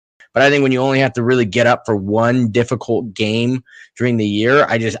But I think when you only have to really get up for one difficult game during the year,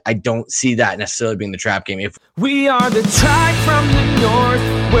 I don't see that necessarily being the trap game. We are the tribe from the north,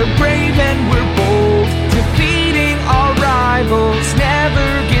 we're brave and we're bold, defeating our rivals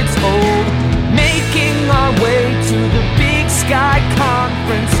never gets old, making our way to the Big Sky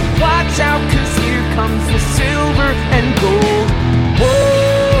Conference. Watch out, 'cause here comes the silver and gold.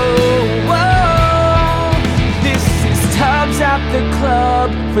 Whoa, whoa, this is Tubbs at the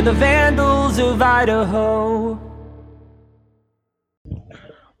Club for the Vandals of Idaho.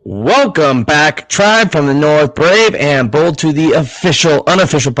 Welcome back, Tribe from the North, brave and bold, to the unofficial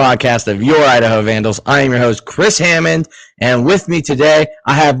podcast of your Idaho Vandals. I am your host, Chris Hammond, and with me today,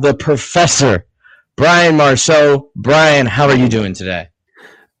 I have the Professor, Brian Marceau. Brian, how are you doing today?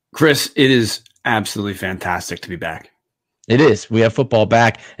 Chris, it is absolutely fantastic to be back. It is. We have football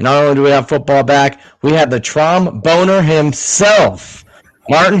back, and not only do we have football back, we have the tromboner himself,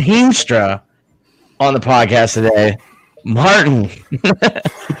 Martin Heemstra, on the podcast today. Martin,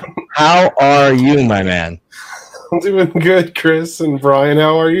 how are you, my man? I'm doing good, Chris. And Brian,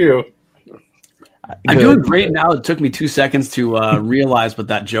 how are you? I'm doing great now. It took me 2 seconds to realize what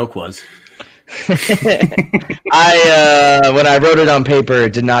that joke was. When I wrote it on paper,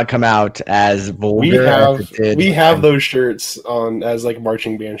 it did not come out as vulgar as it did. We have those shirts on as like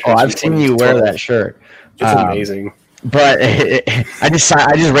marching band shirts. Oh, I've seen you wear that shirt. It's amazing. But I just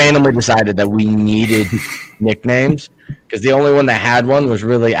randomly decided that we needed nicknames because the only one that had one was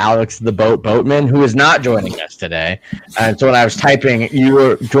really Alex the Boatman, who is not joining us today. And so when I was typing, you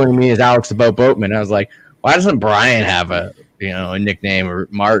were joining me as Alex the Boatman. I was like, why doesn't Brian have a nickname, or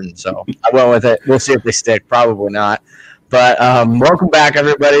Martin? So I went with it. We'll see if they stick. Probably not. But welcome back,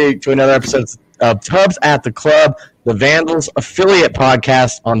 everybody, to another episode of Tubbs at the Club, the Vandals affiliate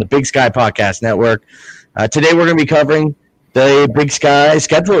podcast on the Big Sky Podcast Network. Today we're going to be covering the Big Sky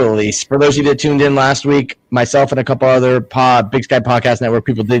schedule release. For those of you that tuned in last week, myself and a couple other Big Sky Podcast Network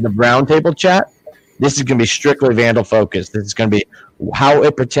people did the roundtable chat. This is going to be strictly Vandal focused. This is going to be how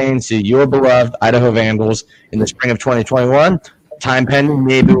it pertains to your beloved Idaho Vandals in the spring of 2021. Time pending,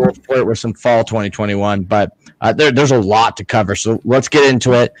 maybe we'll flirt with some fall 2021, but there's a lot to cover. So let's get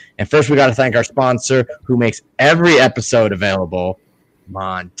into it. And first, we got to thank our sponsor, who makes every episode available,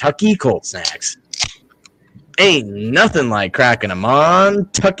 Montucky Cold Snacks. Ain't nothing like cracking a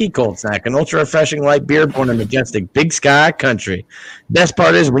Montucky Cold Snack, an ultra-refreshing light beer born in majestic Big Sky country. Best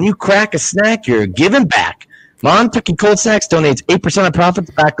part is, when you crack a snack, you're giving back. Montucky Cold Snacks donates 8% of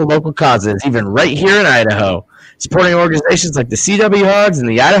profits back to local causes, even right here in Idaho, supporting organizations like the CW Hogs and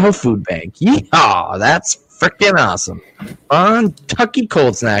the Idaho Food Bank. Yeehaw! That's freaking awesome. Montucky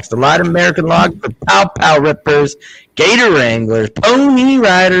Cold Snacks, the light American log for pow-pow rippers, gator wranglers, pony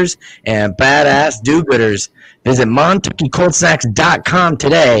riders, and badass do-gooders. Visit MontuckyColdSnacks.com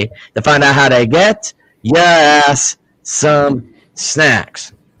today to find out how to get yes some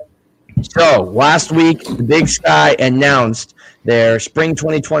snacks. So, last week, the Big Sky announced their spring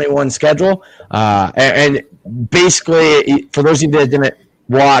 2021 schedule. And basically, for those of you that didn't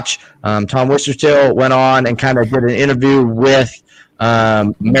watch, Tom Wisterstill went on and kind of did an interview with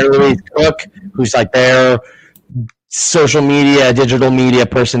Mary Louise Cook, who's like their social media, digital media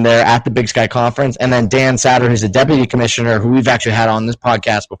person there at the Big Sky Conference, and then Dan Satter, who's the deputy commissioner, who we've actually had on this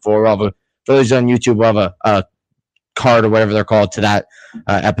podcast before. For those on YouTube, we'll have a card or whatever they're called to that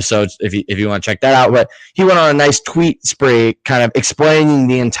episode if you want to check that out. But he went on a nice tweet spree kind of explaining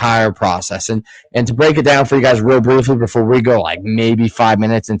the entire process. And to break it down for you guys real briefly before we go like maybe 5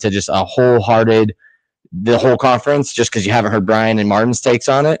 minutes into just the whole conference, just because you haven't heard Brian and Martin's takes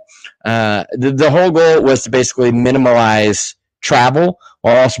on it. The whole goal was to basically minimize travel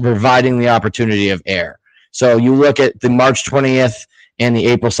while also providing the opportunity of air. So you look at the March 20th and the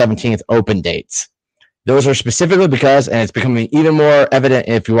April 17th open dates. Those are specifically because, and it's becoming even more evident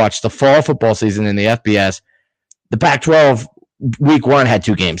if you watch the fall football season in the FBS, the Pac-12 week one had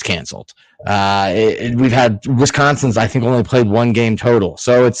 2 games canceled. We've had Wisconsin's, I think, only played 1 game total.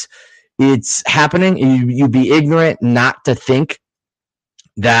 So it's happening. You'd be ignorant not to think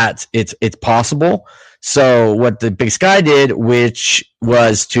that it's possible. So what the Big Sky did, which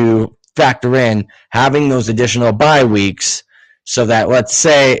was to factor in having those additional bye weeks, so that, let's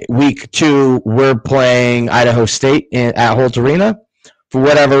say, week 2, we're playing Idaho State at Holt Arena. For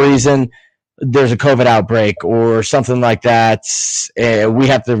whatever reason, there's a COVID outbreak or something like that. We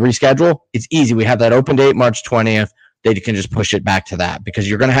have to reschedule. It's easy. We have that open date, March 20th. They can just push it back to that because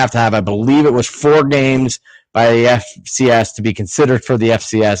you're going to have, I believe it was 4 games by the FCS to be considered for the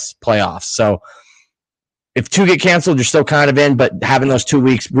FCS playoffs. So if 2 get canceled, you're still kind of in, but having those 2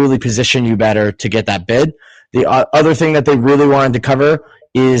 weeks really position you better to get that bid. The other thing that they really wanted to cover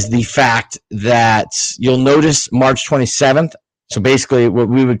is the fact that you'll notice March 27th. So basically what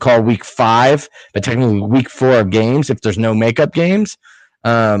we would call week 5, but technically week 4 of games if there's no makeup games.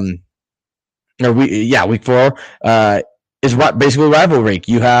 Week 4 is what basically rivalry.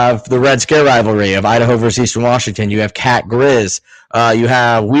 You have the Red Scare rivalry of Idaho versus Eastern Washington. You have Cat Grizz. You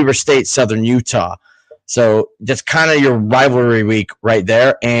have Weber State, Southern Utah. So that's kind of your rivalry week right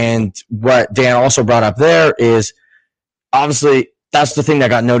there. And what Dan also brought up there is obviously that's the thing that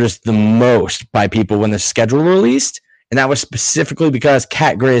got noticed the most by people when the schedule released. And that was specifically because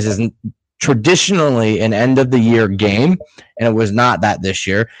Cat Grizz is traditionally an end of the year game, and it was not that this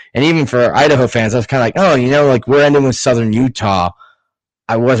year. And even for Idaho fans, I was kind of like, oh, like we're ending with Southern Utah.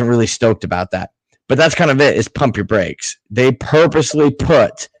 I wasn't really stoked about that. But that's kind of it, is pump your brakes. They purposely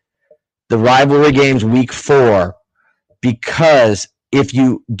put the rivalry games week 4 because if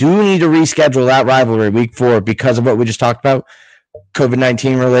you do need to reschedule that rivalry week 4 because of what we just talked about,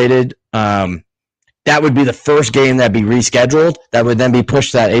 COVID-19 related, that would be the first game that'd be rescheduled. That would then be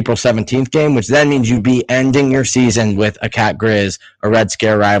pushed to that April 17th game, which then means you'd be ending your season with a Cat Grizz, a Red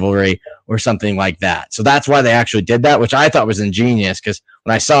Scare rivalry, or something like that. So that's why they actually did that, which I thought was ingenious, because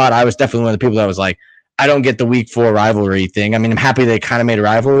when I saw it, I was definitely one of the people that was like, I don't get the week 4 rivalry thing. I mean, I'm happy they kind of made a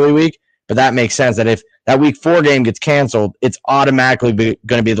rivalry week, but that makes sense that if that week 4 game gets canceled, it's automatically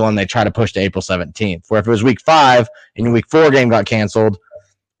going to be the one they try to push to April 17th. Where if it was week 5 and your week 4 game got canceled,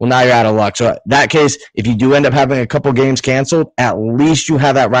 well, now you're out of luck. So in that case, if you do end up having a couple games canceled, at least you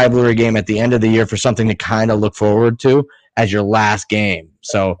have that rivalry game at the end of the year for something to kind of look forward to as your last game.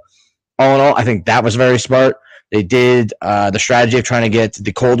 So all in all, I think that was very smart. They did the strategy of trying to get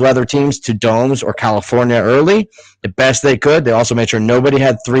the cold weather teams to domes or California early, the best they could. They also made sure nobody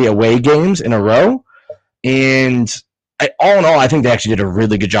had 3 away games in a row. And all in all, I think they actually did a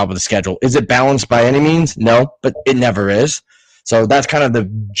really good job with the schedule. Is it balanced by any means? No, but it never is. So that's kind of the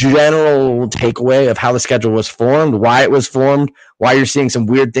general takeaway of how the schedule was formed, why it was formed, why you're seeing some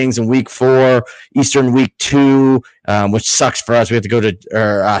weird things in week 4, Eastern week 2, which sucks for us. We have to go to,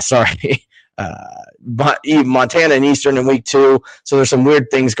 Montana and Eastern in week 2. So there's some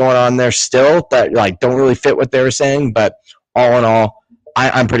weird things going on there still that don't really fit what they were saying. But all in all,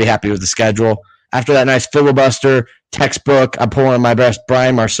 I'm pretty happy with the schedule. After that nice filibuster textbook, I'm pulling my best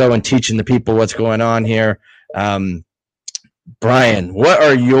Brian Marceau and teaching the people what's going on here. Brian, what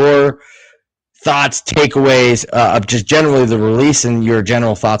are your thoughts, takeaways of just generally the release and your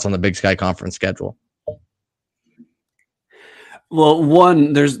general thoughts on the Big Sky Conference schedule? Well,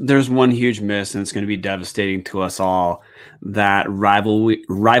 there's one huge miss, and it's going to be devastating to us all, that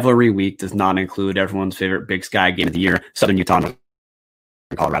rivalry week does not include everyone's favorite Big Sky game of the year, Southern Utah and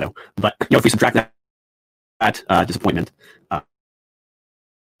Colorado. But if we subtract that disappointment, I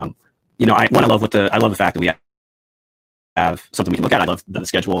love the fact that we have something we can look at. I love that the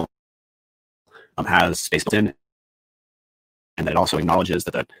schedule has space built in, and that it also acknowledges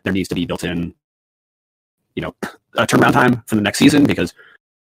that there needs to be built in, a turnaround time for the next season, because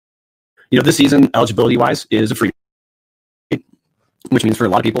this season eligibility wise is a free, which means for a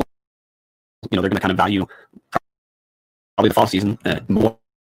lot of people, they're going to kind of value probably the fall season more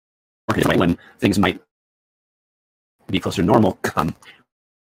when things might be closer to normal.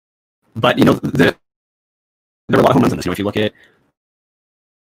 But there are a lot of home runs in this. If you look at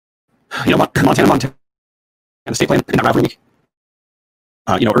Montana State playing in that rivalry week,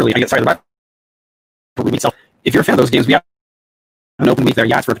 early. The rivalry week itself. If you're a fan of those games, we have an open week there.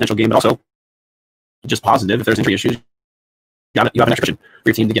 Yeah, it's for a potential game, but also just positive. If there's injury issues, you have an extra cushion for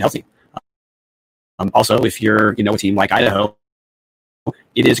your team to get healthy. Also, if you're a team like Idaho,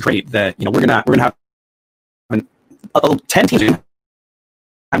 it is great that we're gonna have 10 teams have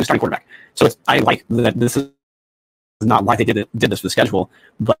a starting quarterback. So I like that this is not why they did this for the schedule,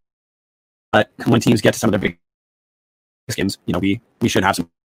 but when teams get to some of their big games, we should have some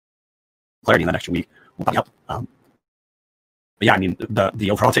clarity in that extra week. Will probably help. But yeah, I mean,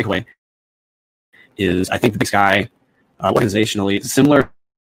 the overall takeaway is I think the Big Sky organizationally, similar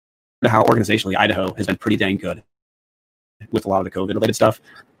to how organizationally Idaho has been pretty dang good with a lot of the COVID related stuff.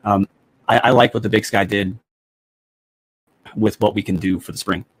 I like what the Big Sky did with what we can do for the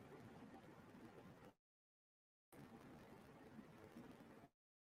spring.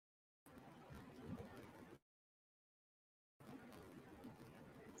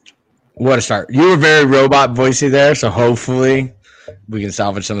 What a start. You were very robot voicey there, so hopefully we can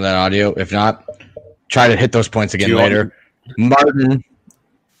salvage some of that audio. If not, try to hit those points again later. Martin,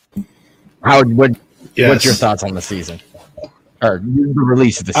 what's your thoughts on the season? Or the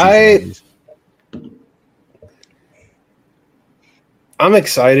release of the season? I'm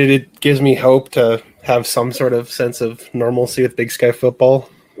excited. It gives me hope to have some sort of sense of normalcy with Big Sky football.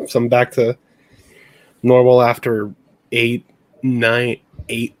 Some back to normal after 8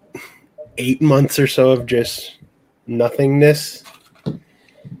 months or so of just nothingness.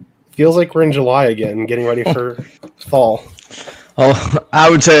 Feels like we're in July again, getting ready for fall. Oh, I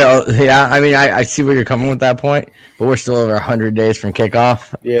would say, yeah. I mean, I see where you're coming with that point, but we're still over 100 days from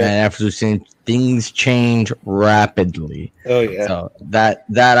kickoff, Yeah. and after we've seen things change rapidly. Oh yeah. So that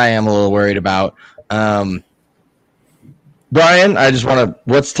I am a little worried about. Brian, I just want to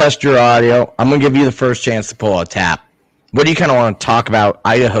let's test your audio. I'm gonna give you the first chance to pull a tap. What do you kind of want to talk about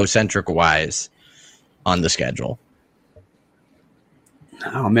Idaho centric wise on the schedule?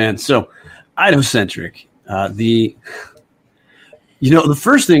 Oh man, so Idaho centric. The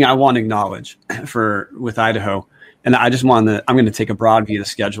first thing I want to acknowledge with Idaho, and I'm going to take a broad view of the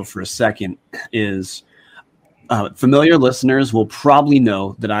schedule for a second, is familiar listeners will probably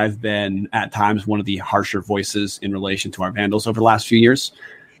know that I've been at times one of the harsher voices in relation to our Vandals over the last few years.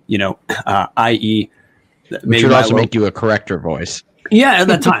 I.e., we should also make you a corrector voice. Yeah,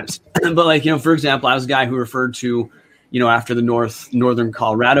 at times. But for example, I was a guy who referred to, after the Northern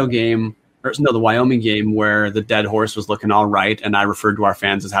Colorado game, the Wyoming game where the dead horse was looking all right, and I referred to our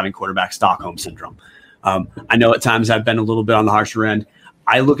fans as having quarterback Stockholm syndrome. I know at times I've been a little bit on the harsher end.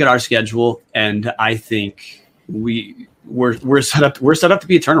 I look at our schedule and I think we're set up to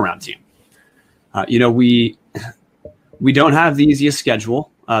be a turnaround team. We don't have the easiest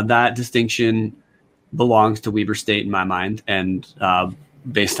schedule. That distinction belongs to Weber State in my mind, and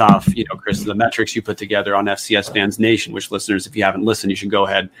based off Chris, the metrics you put together on FCS Fans Nation, which listeners, if you haven't listened, you should go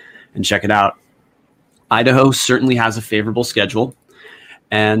ahead and check it out. Idaho certainly has a favorable schedule,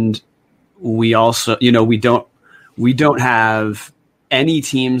 and we also, we don't have any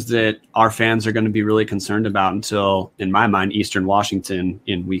teams that our fans are going to be really concerned about until, in my mind, Eastern Washington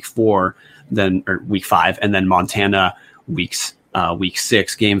in week 4, or week 5, and then Montana week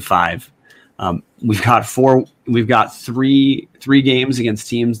 6, game 5. We've got three games against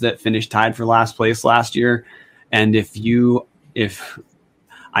teams that finished tied for last place last year, and if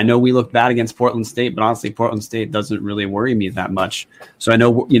I know we look bad against Portland State, but honestly, Portland State doesn't really worry me that much. So I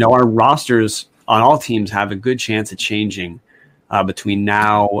know, our rosters on all teams have a good chance of changing between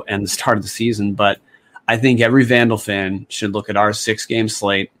now and the start of the season. But I think every Vandal fan should look at our 6-game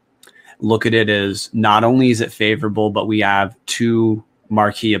slate, look at it as not only is it favorable, but we have 2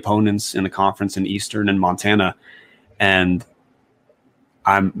 marquee opponents in the conference in Eastern and Montana. And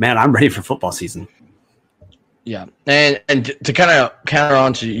I'm ready for football season. Yeah, and to kind of counter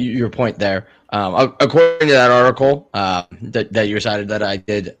on to your point there, according to that article that you cited that I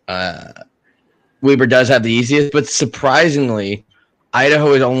did, Weber does have the easiest, but surprisingly,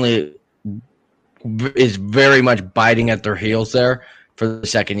 Idaho is very much biting at their heels there for the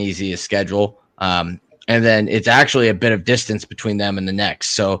second easiest schedule, and then it's actually a bit of distance between them and the next.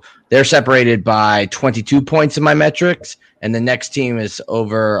 So they're separated by 22 points in my metrics, and the next team is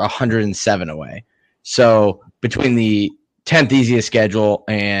over 107 away. So between the 10th easiest schedule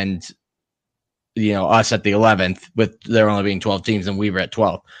and us at the 11th, with there only being 12 teams and we were at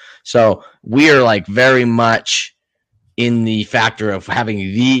 12, so we are very much in the factor of having the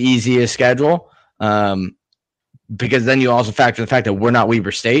easiest schedule, because then you also factor the fact that we're not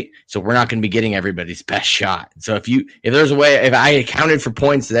Weber State, so we're not going to be getting everybody's best shot. So if there's a way, if I accounted for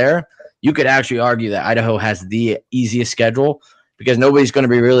points there, you could actually argue that Idaho has the easiest schedule, because nobody's going to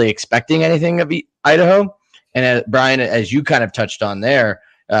be really expecting anything of Idaho. And Brian, as you kind of touched on there,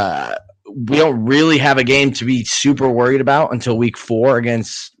 we don't really have a game to be super worried about until week 4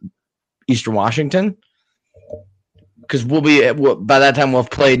 against Eastern Washington, because by that time we'll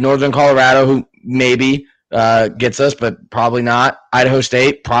have played Northern Colorado, who maybe gets us, but probably not. Idaho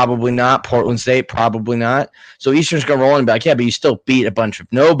State, probably not. Portland State, probably not. So Eastern's going to roll and be like, yeah, but you still beat a bunch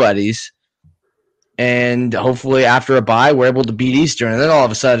of nobodies. And hopefully after a bye, we're able to beat Eastern. And then all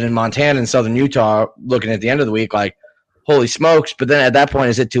of a sudden in Montana and Southern Utah, looking at the end of the week, like, holy smokes. But then at that point,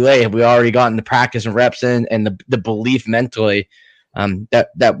 is it too late? Have we already gotten the practice and reps in and the belief mentally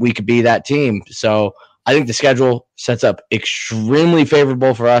that we could be that team? So I think the schedule sets up extremely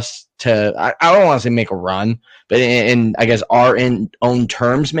favorable for us to, I don't want to say make a run, but in I guess our own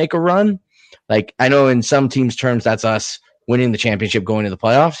terms, make a run. Like, I know in some teams' terms, that's us winning the championship, going to the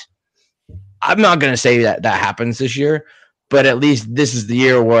playoffs. I'm not going to say that happens this year, but at least this is the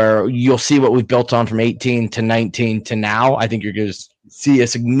year where you'll see what we've built on from 18 to 19 to now. I think you're going to see a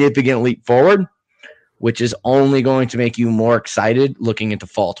significant leap forward, which is only going to make you more excited looking into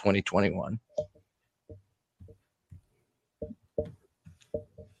fall 2021.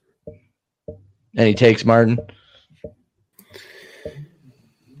 Any takes, Martin?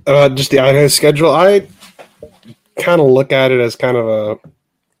 Just the Idaho schedule. I kind of look at it as kind of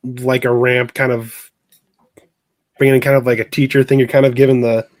like a ramp, kind of bringing in kind of like a teacher thing. You're kind of given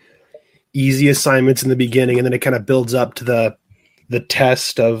the easy assignments in the beginning, and then it kind of builds up to the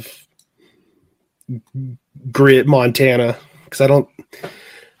test of grit Montana. Because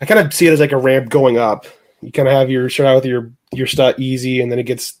I kind of see it as like a ramp going up. You kind of have your start out with your stuff easy, and then it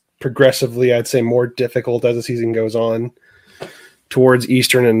gets progressively, I'd say, more difficult as the season goes on towards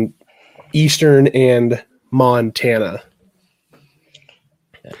Eastern and Montana.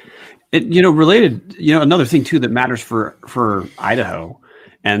 Related, another thing too that matters for Idaho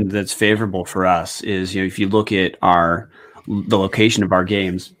and that's favorable for us is, if you look at the location of our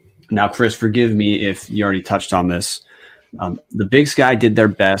games. Now, Chris, forgive me if you already touched on this. The Big Sky did their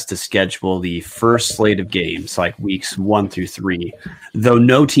best to schedule the first slate of games, like weeks 1 through 3, though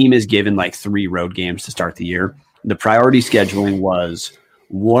no team is given like 3 road games to start the year. The priority scheduling was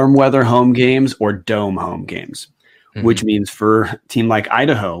warm weather home games or dome home games, which means for a team like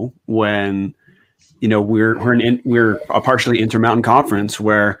Idaho, when we're a partially Intermountain Conference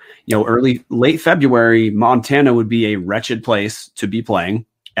where late February Montana would be a wretched place to be playing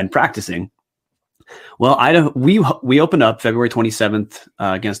and practicing. Well, Idaho, we open up February 27th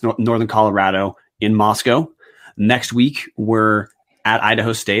against Northern Colorado in Moscow. Next week, we're at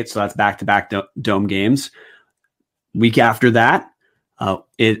Idaho State, so that's back-to-back dome games. Week after that,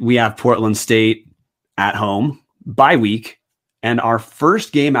 we have Portland State at home, bye week, and our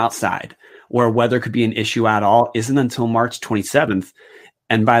first game outside, where weather could be an issue at all, isn't until March 27th.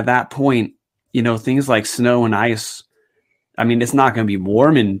 And by that point, things like snow and ice, it's not going to be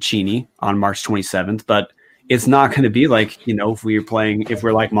warm in Cheney on March 27th, but it's not going to be like, if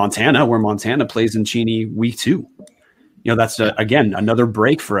we're like Montana, where Montana plays in Cheney week 2. That's, again, another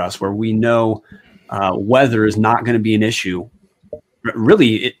break for us where we know weather is not going to be an issue.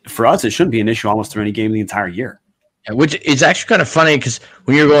 Really, for us, it shouldn't be an issue almost through any game the entire year. Yeah, which is actually kind of funny because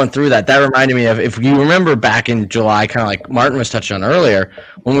when you're going through that reminded me of, if you remember back in July, kind of like Martin was touching on earlier,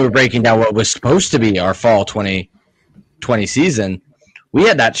 when we were breaking down what was supposed to be our fall 2020 season, we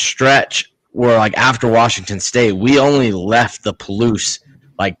had that stretch where, like, after Washington State, we only left the Palouse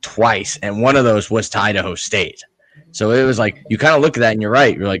like twice, and one of those was to Idaho State. So it was like, you kind of look at that and you're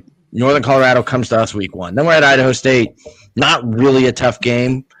right. You're like, Northern Colorado comes to us week 1. Then we're at Idaho State, not really a tough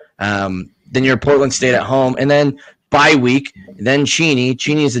game. Then you're Portland State at home, and then bye week, then Cheney.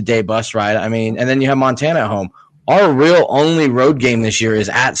 Cheney is a day bus ride. And then you have Montana at home. Our real only road game this year is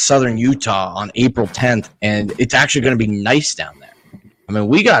at Southern Utah on April 10th, and it's actually going to be nice down there.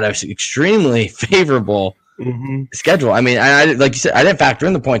 We got an extremely favorable schedule. I like you said, I didn't factor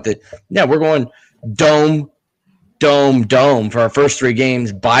in the point that, we're going dome for our first 3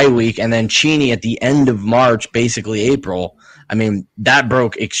 games, bye week, and then Cheney at the end of March, basically April. That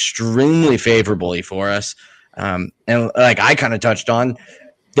broke extremely favorably for us. And like I kind of touched on,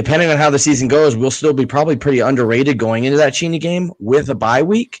 depending on how the season goes, we'll still be probably pretty underrated going into that Cheney game with a bye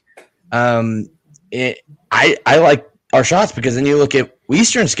week. I like our shots because then you look at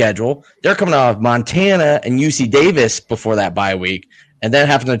Eastern schedule, they're coming off Montana and UC Davis before that bye week, and then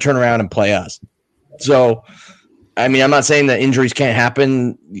having to turn around and play us. So, I'm not saying that injuries can't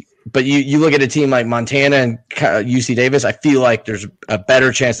happen, but you look at a team like Montana and UC Davis, I feel like there's a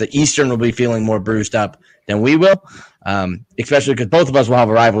better chance that Eastern will be feeling more bruised up than we will, especially because both of us will have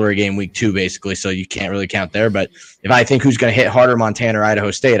a rivalry game week 2, basically, so you can't really count there. But if I think who's going to hit harder, Montana or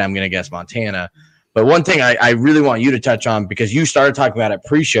Idaho State, I'm going to guess Montana. But one thing I really want you to touch on, because you started talking about it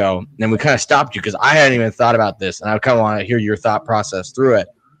pre-show, and then we kind of stopped you because I hadn't even thought about this, and I kind of want to hear your thought process through it.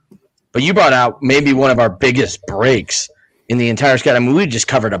 But you brought out maybe one of our biggest breaks in the entire schedule. We just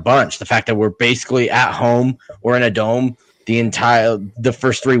covered a bunch. The fact that we're basically at home or in a dome the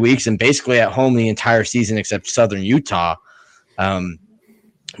first 3 weeks, and basically at home the entire season except Southern Utah. But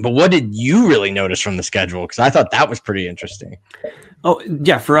what did you really notice from the schedule? Because I thought that was pretty interesting. Oh,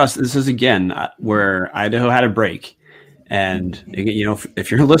 yeah, for us, this is, again, where Idaho had a break. And, if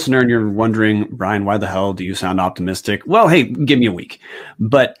you're a listener and you're wondering, Brian, why the hell do you sound optimistic? Well, hey, give me a week.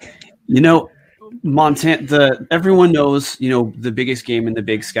 But, Montana, everyone knows, the biggest game in the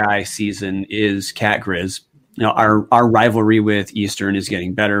Big Sky season is Cat Grizz. Our rivalry with Eastern is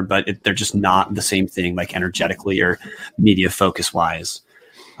getting better, but they're just not the same thing, like energetically or media focus wise.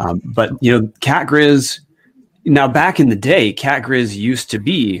 But Cat Grizz. Now, back in the day, Cat Grizz used to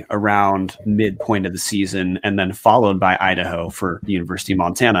be around midpoint of the season, and then followed by Idaho for the University of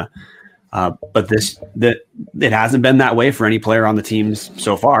Montana. But it hasn't been that way for any player on the teams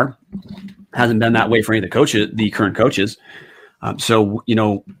so far. Hasn't been that way for any of the coaches, the current coaches. So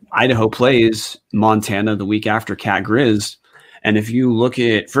Idaho plays Montana the week after Cat Grizz, And if you look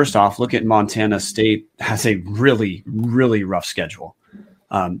at Montana State has a really, really rough schedule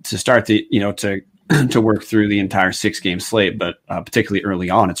to start to work through the entire 6-game slate, but particularly early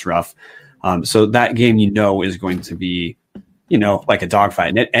on, it's rough. So that game, is going to be, like a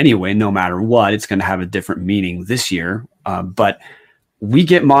dogfight. And anyway, no matter what, it's going to have a different meaning this year. But we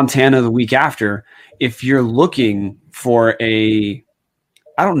get Montana the week after. If you're looking for a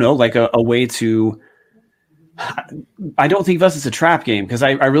way to, I don't think of us as a trap game, because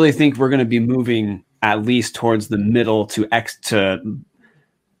I really think we're going to be moving at least towards the middle to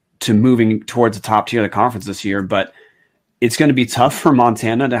moving towards the top tier of the conference this year. But it's going to be tough for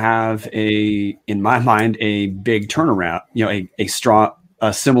Montana to have in my mind, a big turnaround,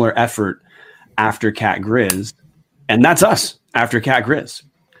 a similar effort after Cat Grizz. And that's us after Cat Grizz.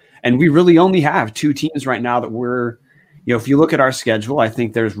 And we really only have 2 teams right now that we're, if you look at our schedule, I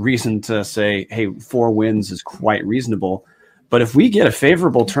think there's reason to say, hey, 4 wins is quite reasonable. But if we get a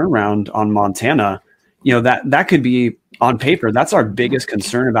favorable turnaround on Montana, that could be, on paper, that's our biggest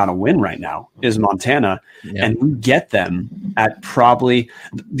concern about a win right now is Montana. Yeah. And we get them at probably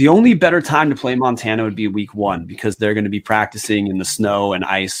the only better time to play Montana would be week 1, because they're going to be practicing in the snow and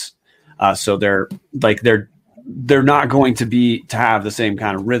ice. So they're not going to have the same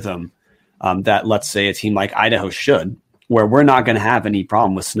kind of rhythm that, let's say, a team like Idaho should, where we're not going to have any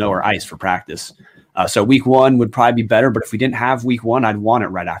problem with snow or ice for practice. So week 1 would probably be better. But if we didn't have week 1, I'd want it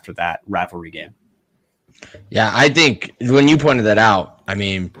right after that rivalry game. Yeah, I think when you pointed that out,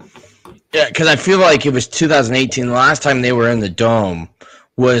 because I feel like it was 2018. The last time they were in the Dome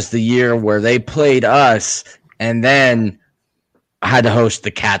was the year where they played us and then had to host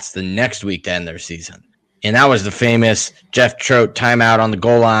the Cats the next week to end their season. And that was the famous Jeff Trout timeout on the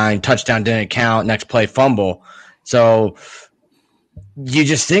goal line, touchdown didn't count, next play fumble. So you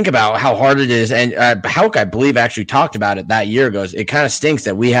just think about how hard it is. And Houck, I believe, actually talked about it that year ago. It kind of stinks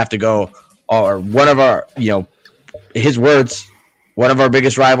that we have to go, or one of our, his words, one of our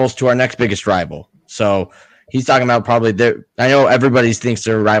biggest rivals to our next biggest rival. So he's talking about probably I know everybody thinks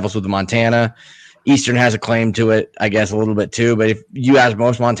they're rivals with Montana. Eastern has a claim to it, I guess, a little bit too. But if you ask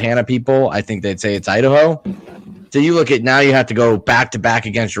most Montana people, I think they'd say it's Idaho. So you look at now, you have to go back to back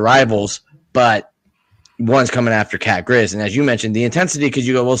against your rivals, but one's coming after Cat Grizz. And as you mentioned, the intensity, because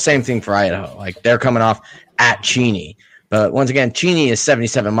you go, well, same thing for Idaho. Like they're coming off at Cheney. But once again, Cheney is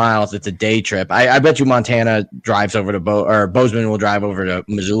 77 miles. It's a day trip. I bet you Montana drives over to Bozeman will drive over to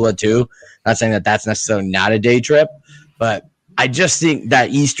Missoula too. Not saying that that's necessarily not a day trip, but I just think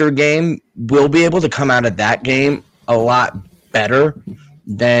that Easter game will be able to come out of that game a lot better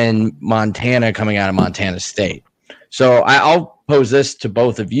than Montana coming out of Montana State. So I'll pose this to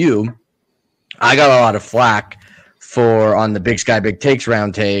both of you. I got a lot of flack on the Big Sky Big Takes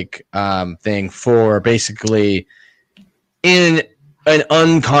round take thing for basically in an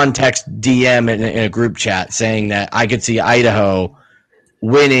uncontext DM in a group chat saying that I could see Idaho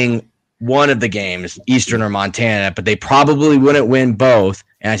winning one of the games, Eastern or Montana, but they probably wouldn't win both.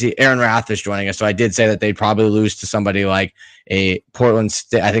 And I see Aaron Rath is joining us, so I did say that they'd probably lose to somebody like a Portland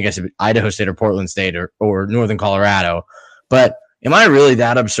State. I think I said Idaho State or Portland State or Northern Colorado. But am I really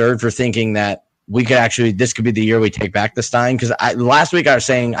that absurd for thinking that we could actually, this could be the year we take back the Stein? Because last week I was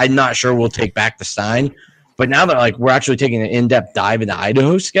saying I'm not sure we'll take back the Stein. But now that we're actually taking an in-depth dive into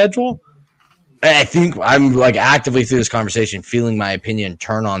Idaho's schedule, I think I'm actively through this conversation feeling my opinion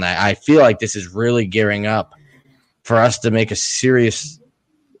turn on that. I feel like this is really gearing up for us to make a serious,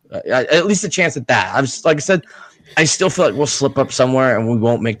 at least a chance at that. Like I said, I still feel like we'll slip up somewhere and we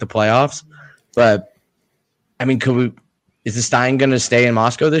won't make the playoffs. But is the Stein going to stay in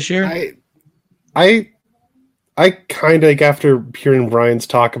Moscow this year? I kind of, after hearing Brian's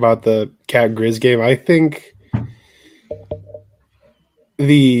talk about the Cat Grizz game, I think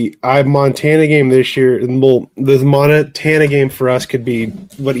the Montana game this year, the Montana game for us could be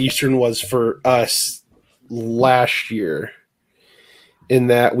what Eastern was for us last year, in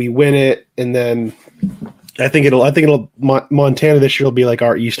that we win it, and then I think Montana this year will be like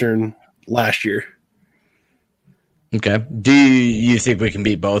our Eastern last year. Okay. Do you think we can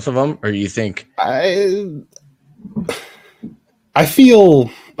beat both of them, or do you think I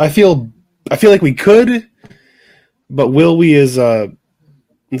feel like we could, but will we is a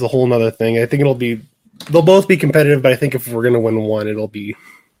whole nother thing. I think they'll both be competitive, but I think if we're going to win one, it'll be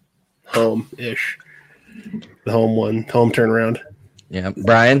home-ish. The home turnaround. Yeah.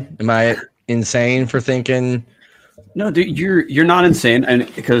 Brian, am I insane for thinking? No, dude, you're not insane.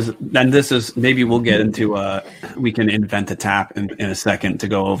 And because then this is, maybe we'll get into, we can invent a tap in a second to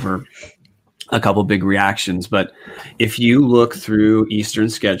go over a couple big reactions. But if you look through Eastern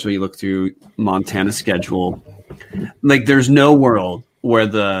schedule, you look through Montana schedule, Like, there's no world where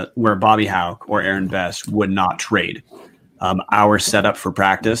Bobby Houck or Aaron Best would not trade our setup for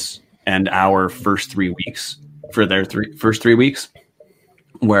practice and our first 3 weeks for their first 3 weeks,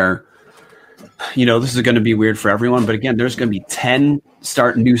 where, this is going to be weird for everyone. But again, there's going to be 10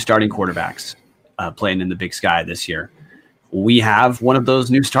 new starting quarterbacks playing in the Big Sky this year. We have one of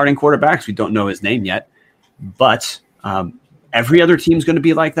those new starting quarterbacks. We don't know his name yet, but every other team's going to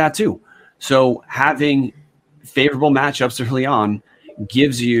be like that too. So having favorable matchups early on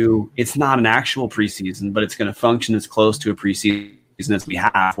gives you, it's not an actual preseason, but it's going to function as close to a preseason as we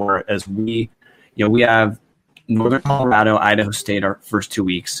have. Whereas we have Northern Colorado, Idaho State our first 2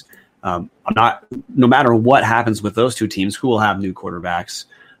 weeks. No matter what happens with those two teams, who will have new quarterbacks,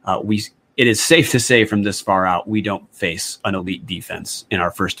 it is safe to say from this far out, we don't face an elite defense in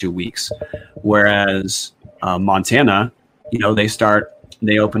our first 2 weeks. Whereas Montana,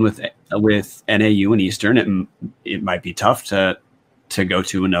 they open with NAU and Eastern. It might be tough to go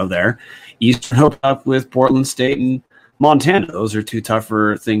 2-0 there. Eastern hooked up with Portland State and Montana. Those are two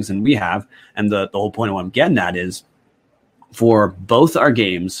tougher things than we have. And the whole point of what I'm getting at is, for both our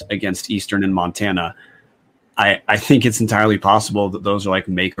games against Eastern and Montana, I think it's entirely possible that those are like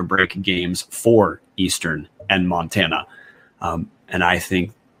make or break games for Eastern and Montana. And I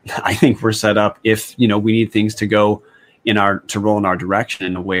think we're set up if, we need things to go to roll in our direction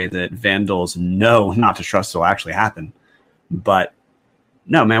in a way that Vandals know not to trust will actually happen. But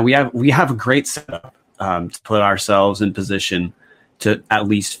no, man, we have a great setup to put ourselves in position to at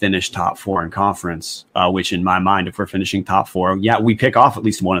least finish top 4 in conference, which in my mind, if we're finishing top 4, we pick off at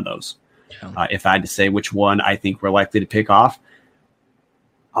least one of those. Yeah. If I had to say which one I think we're likely to pick off,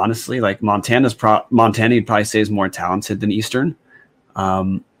 honestly, like Montana, you'd probably say is more talented than Eastern.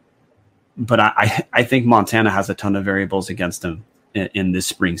 But I think Montana has a ton of variables against them in this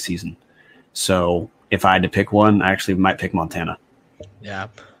spring season. So if I had to pick one, I actually might pick Montana. Yeah.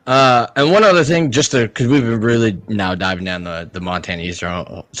 And one other thing, because we've been really now diving down the Montana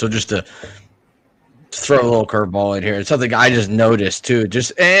Eastern, so just to throw a little curveball in here, it's something I just noticed too.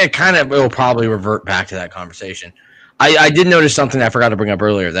 It will probably revert back to that conversation. I did notice something I forgot to bring up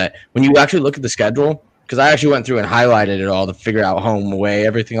earlier, that when you actually look at the schedule, because I actually went through and highlighted it all to figure out home, away,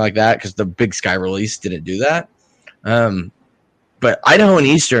 everything like that, because the Big Sky release didn't do that. But Idaho and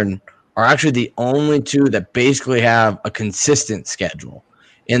Eastern are actually the only two that basically have a consistent schedule,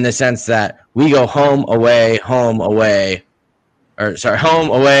 in the sense that we go home, away, home, away. Home,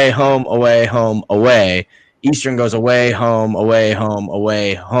 away, home, away, home, away. Eastern goes away, home, away, home,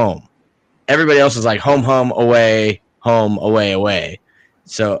 away, home. Everybody else is like home, away, away.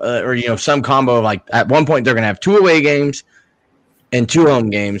 So, some combo of like, at one point they're going to have 2 away games and 2 home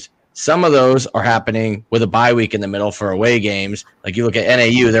games. Some of those are happening with a bye week in the middle for away games. Like you look at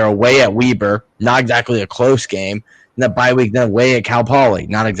NAU, they're away at Weber, not exactly a close game. And the bye week, then away at Cal Poly,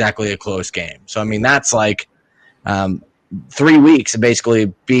 not exactly a close game. So, I mean, that's like 3 weeks of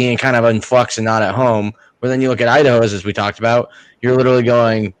basically being kind of in flux and not at home. Where then you look at Idaho, as we talked about, you're literally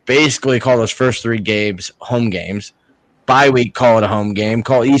going, basically call those first 3 games home games. Bye week, call it a home game.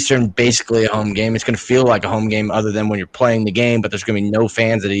 Call Eastern basically a home game. It's going to feel like a home game other than when you're playing the game, but there's going to be no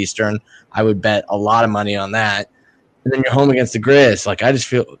fans at Eastern. I would bet a lot of money on that. And then you're home against the Grizz. Like, I just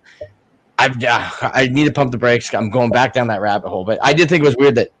feel I need to pump the brakes. I'm going back down that rabbit hole. But I did think it was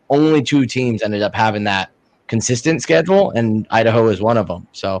weird that only 2 teams ended up having that consistent schedule, and Idaho is one of them.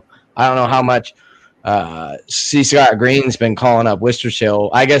 So I don't know how much C. Scott Green's been calling up Wister's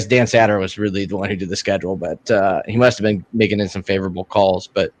Hill. I guess Dan Satter was really the one who did the schedule, but he must have been making in some favorable calls.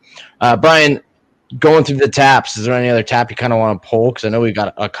 But Brian, going through the taps, is there any other tap you kind of want to pull? Because I know we've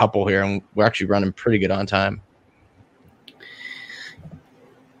got a couple here, and we're actually running pretty good on time.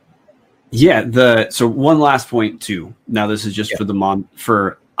 Yeah. So one last point too. Now this is just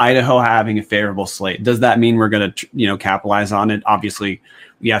for Idaho having a favorable slate. Does that mean we're going to capitalize on it? Obviously,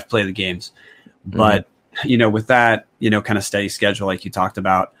 we have to play the games. But, with that, kind of steady schedule like you talked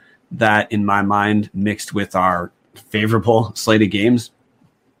about, that in my mind, mixed with our favorable slate of games,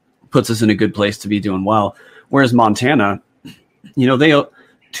 puts us in a good place to be doing well. Whereas Montana, they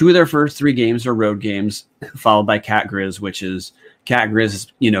 2 of their first 3 games are road games, followed by Cat Grizz, which is Cat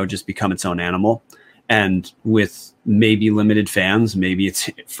Grizz, just become its own animal. And with maybe limited fans, maybe it's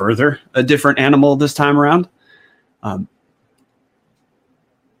further a different animal this time around.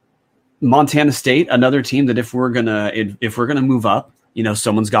 Montana State, another team that if we're gonna move up,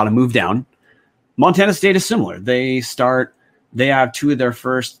 someone's got to move down. Montana State is similar. They have 2 of their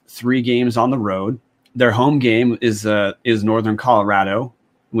first 3 games on the road. Their home game is Northern Colorado,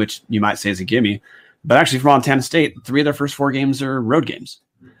 which you might say is a gimme, but actually for Montana State, 3 of their first 4 games are road games.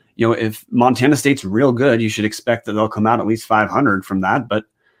 if Montana State's real good, you should expect that they'll come out at least 500 from that. But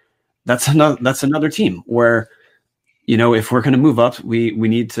that's another team where, if we're going to move up, we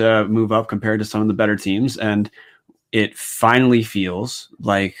need to move up compared to some of the better teams. And it finally feels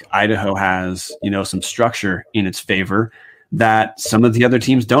like Idaho has, some structure in its favor that some of the other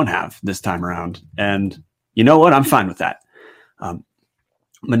teams don't have this time around. And you know what? I'm fine with that.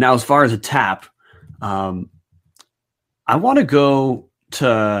 But now, as far as a tap, I want to go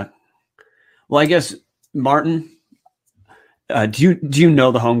to, I guess, Martin, do you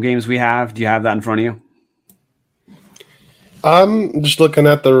know the home games we have? Do you have that in front of you? I'm just looking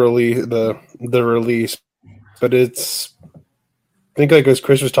at the release, but it's, I think like as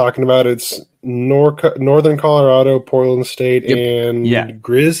Chris was talking about, it's Northern Colorado, Portland State, and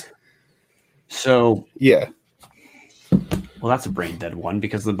Grizz. So yeah. Well, that's a brain dead one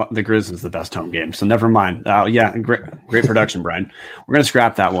because the Grizz is the best home game. So never mind. Great production, Brian. We're going to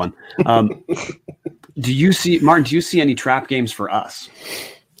scrap that one. Do you see, Martin, do you see any trap games for us?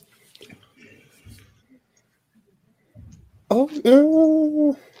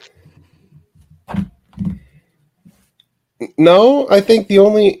 No, I think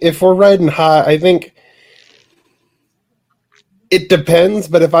if we're riding high, I think it depends,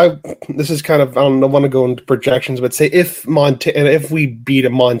 but this is kind of, I don't want to go into projections, but say if we beat a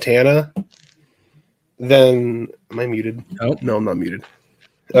Montana, then, am I muted? Oh. No, I'm not muted.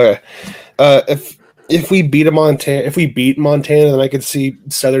 Okay. If we beat Montana, then I could see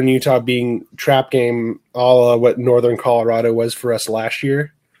Southern Utah being trap game a la what Northern Colorado was for us last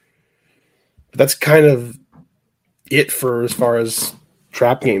year. But that's kind of it for as far as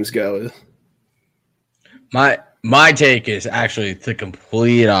trap games go. My take is actually the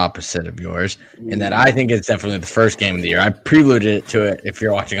complete opposite of yours, in that I think it's definitely the first game of the year. I preluded to it if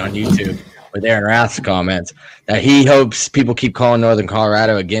you're watching on YouTube with Aaron Rath's comments that he hopes people keep calling Northern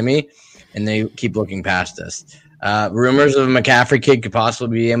Colorado a gimme and they keep looking past us. Rumors of a McCaffrey kid could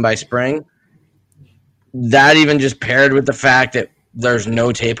possibly be in by spring. That even just paired with the fact that there's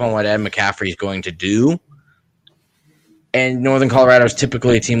no tape on what Ed McCaffrey is going to do. And Northern Colorado is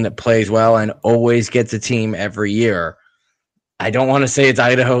typically a team that plays well and always gets a team every year. I don't want to say it's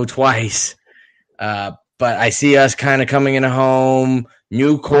Idaho twice, but I see us kind of coming in home,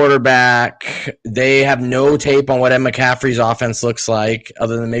 new quarterback. They have no tape on what Ed McCaffrey's offense looks like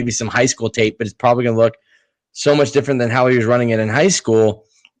other than maybe some high school tape, but it's probably going to look so much different than how he was running it in high school.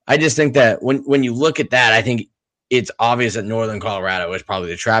 I just think that when you look at that, I think it's obvious that Northern Colorado is probably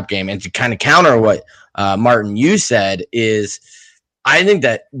the trap game. And to kind of counter what Martin, you said, is I think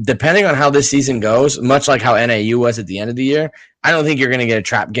that depending on how this season goes, much like how NAU was at the end of the year, I don't think you're going to get a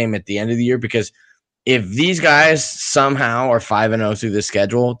trap game at the end of the year, because if these guys somehow are 5-0 through the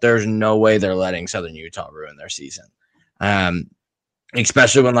schedule, there's no way they're letting Southern Utah ruin their season.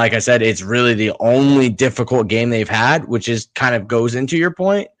 Especially when, like I said, it's really the only difficult game they've had, which is kind of goes into your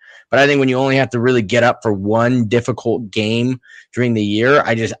point. But I think when you only have to really get up for one difficult game during the year,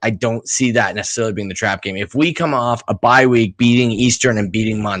 I don't see that necessarily being the trap game. If we come off a bye week beating Eastern and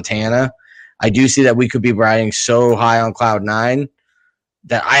beating Montana, I do see that we could be riding so high on cloud nine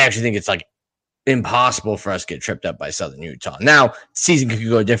that I actually think it's like impossible for us to get tripped up by Southern Utah. Now, season could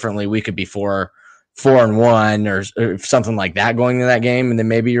go differently. We could be 4-1 or something like that going into that game, and then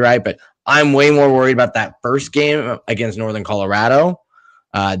maybe you're right. But I'm way more worried about that first game against Northern Colorado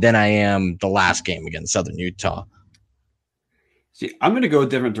than I am the last game against Southern Utah. See, I'm going to go a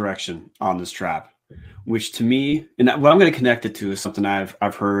different direction on this trap, which to me, and what I'm going to connect it to is something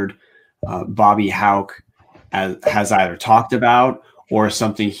I've heard Bobby Hauck has either talked about or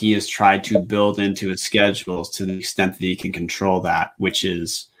something he has tried to build into his schedules to the extent that he can control that, which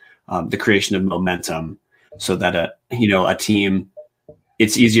is the creation of momentum, so that a team,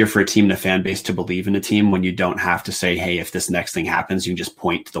 it's easier for a team and a fan base to believe in a team when you don't have to say, hey, if this next thing happens, you can just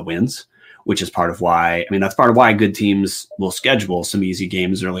point to the wins, which is part of why, that's part of why good teams will schedule some easy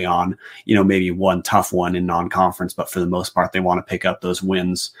games early on, maybe one tough one in non-conference, but for the most part, they want to pick up those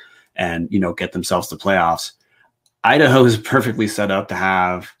wins and, get themselves to playoffs. Idaho is perfectly set up to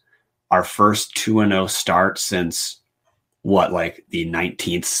have our first 2-0 start since the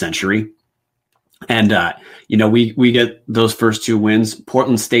 19th century. And, we get those first two wins.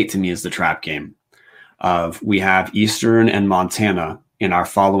 Portland State to me is the trap game we have Eastern and Montana in our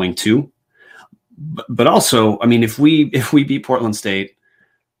following two. But also, if we beat Portland State,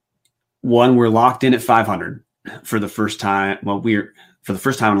 we're locked in at 500 for the first time. Well, for the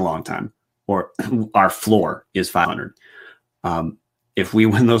first time in a long time, or our floor is 500. If we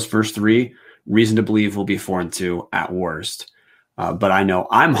win those first three, reason to believe we'll be 4-2 at worst. But I know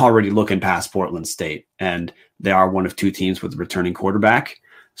I'm already looking past Portland State, and they are one of two teams with a returning quarterback.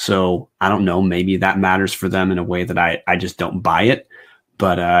 So I don't know. Maybe that matters for them in a way that I just don't buy it.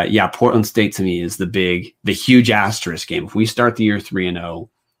 But yeah, Portland State to me is the huge asterisk game. If we start the year 3-0,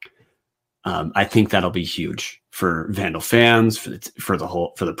 I think that'll be huge for Vandal fans, for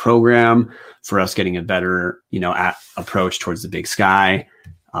the program, for us getting a better, approach towards the Big Sky.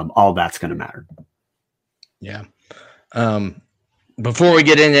 All that's going to matter. Yeah. Before we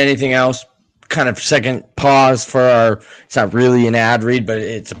get into anything else, kind of second pause for it's not really an ad read, but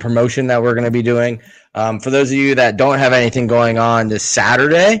it's a promotion that we're going to be doing. For those of you that don't have anything going on this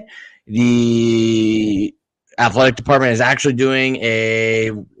Saturday, the athletic department is actually doing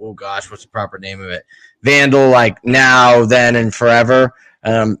what's the proper name of it? Vandal, like now, then, and forever.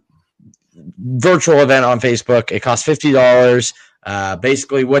 Virtual event on Facebook. It costs $50.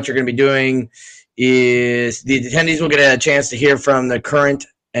 Basically, what you're going to be doing is the attendees will get a chance to hear from the current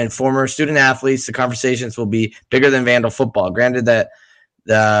and former student athletes. The conversations will be bigger than Vandal football. Granted that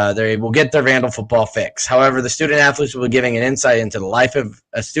they will get their Vandal football fix. However, the student athletes will be giving an insight into the life of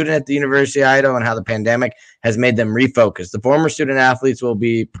a student at the University of Idaho and how the pandemic has made them refocus. The former student athletes will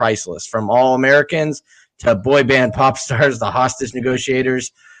be priceless, from All-Americans to boy band pop stars, the hostage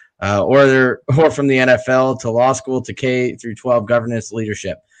negotiators, or from the NFL to law school to K through 12 governance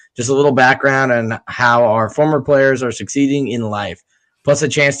leadership. Just a little background on how our former players are succeeding in life, plus a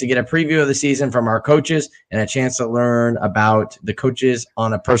chance to get a preview of the season from our coaches and a chance to learn about the coaches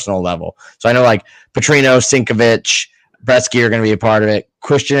on a personal level. So I know like Petrino, Sinkovich, Bretsky are going to be a part of it.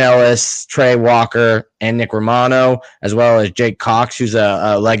 Christian Ellis, Trey Walker, and Nick Romano, as well as Jake Cox, who's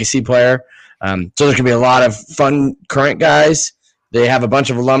a legacy player. So there's going to be a lot of fun current guys. They have a bunch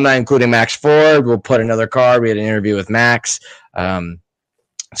of alumni, including Max Ford. We'll put another card. We had an interview with Max.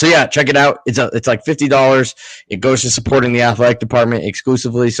 So yeah, check it out. It's like $50. It goes to supporting the athletic department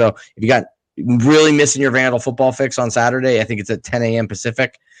exclusively. So if you got really missing your Vandal football fix on Saturday, I think it's at 10 a.m.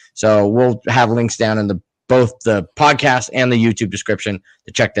 Pacific. So we'll have links down in both the podcast and the YouTube description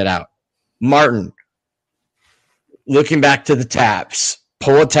to check that out. Martin, looking back to the taps,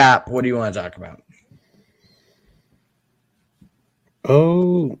 pull a tap. What do you want to talk about?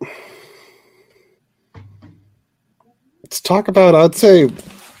 Oh, let's talk about, I'd say,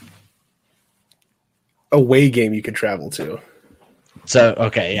 away game you could travel to. So,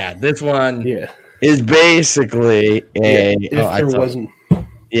 okay, yeah, this one is basically if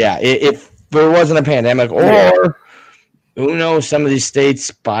there wasn't a pandemic, or who knows, some of these states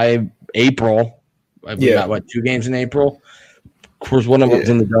by April, we got 2 games in April. Of course, one of them's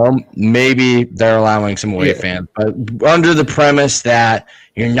in the Dome. Maybe they're allowing some away fans, but under the premise that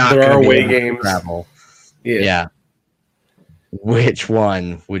you're not going to be able to travel. Yeah. Which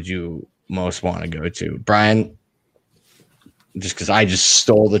one would you most want to go to? Brian, just because I just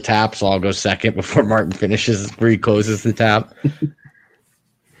stole the tap, so I'll go second before Martin closes the tap.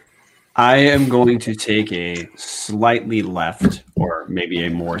 I am going to take a slightly left or maybe a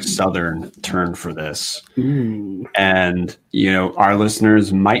more southern turn for this. Ooh. And, our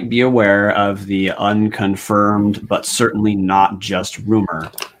listeners might be aware of the unconfirmed, but certainly not just rumor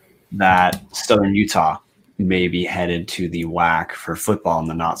that Southern Utah may be headed to the WAC for football in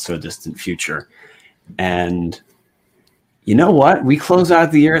the not so distant future. And you know what? We close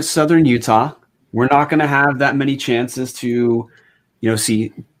out the year at Southern Utah. We're not going to have that many chances to,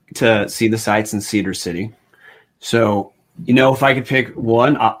 see the sights in Cedar City. So, if I could pick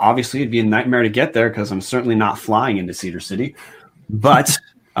one, obviously it'd be a nightmare to get there because I'm certainly not flying into Cedar City. But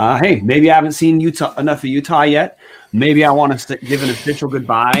hey, maybe I haven't seen enough of Utah yet. Maybe I want to give an official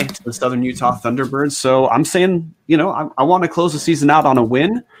goodbye to the Southern Utah Thunderbirds. So I'm saying, I want to close the season out on a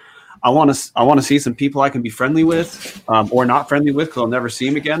win. I want to see some people I can be friendly with or not friendly with because I'll never see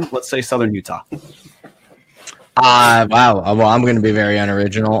them again. Let's say Southern Utah. Wow. Well, I'm going to be very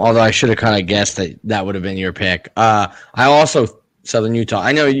unoriginal, although I should have kind of guessed that would have been your pick. I also Southern Utah.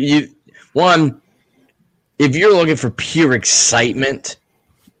 I know if you're looking for pure excitement,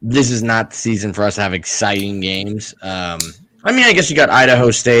 this is not the season for us to have exciting games. I guess you got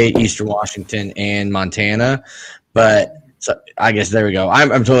Idaho State, Eastern Washington, and Montana, but so I guess there we go. I'm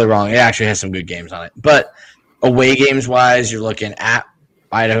totally wrong. It actually has some good games on it. But away games wise, you're looking at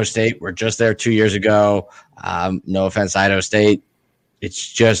Idaho State. We're just there 2 years ago. No offense, Idaho State.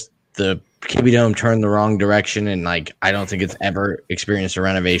 It's just the Kibbie Dome turned the wrong direction, and I don't think it's ever experienced a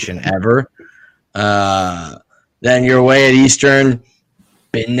renovation ever. Then you're away at Eastern.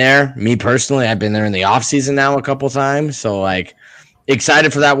 Been there. Me personally, I've been there in the off season now a couple times. So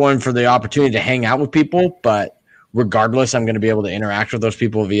excited for that one, for the opportunity to hang out with people. But regardless, I'm going to be able to interact with those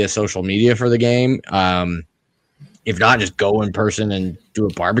people via social media for the game. If not, just go in person and do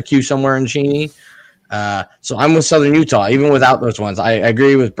a barbecue somewhere in Cheney. So I'm with Southern Utah, even without those ones. I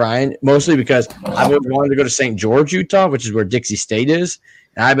agree with Brian, mostly because I've always wanted to go to St. George, Utah, which is where Dixie State is.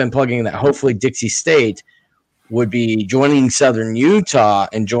 And I've been plugging that hopefully Dixie State would be joining Southern Utah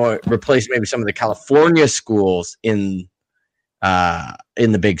and replace maybe some of the California schools in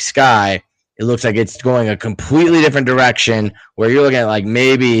the Big Sky. It looks like it's going a completely different direction where you're looking at like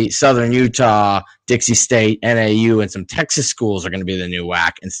maybe Southern Utah, Dixie State, NAU, and some Texas schools are going to be the new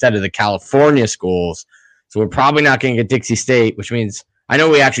WAC instead of the California schools. So we're probably not going to get Dixie State, which means I know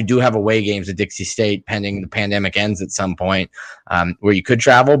we actually do have away games at Dixie State pending the pandemic ends at some point where you could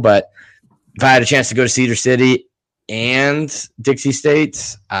travel. But if I had a chance to go to Cedar City and Dixie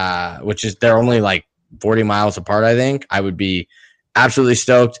State, which is they're only like 40 miles apart, I think, I would be absolutely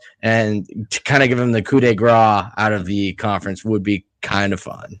stoked. And to kind of give them the coup de grace out of the conference would be kind of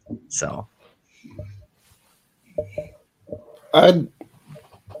fun. So I'd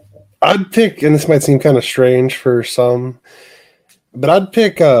pick, and this might seem kind of strange for some, but I'd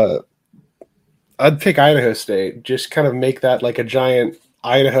pick Idaho State. Just kind of make that like a giant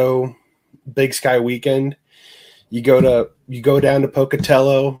Idaho Big Sky weekend. You go down to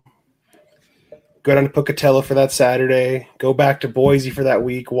Pocatello. Go down to Pocatello for that Saturday. Go back to Boise for that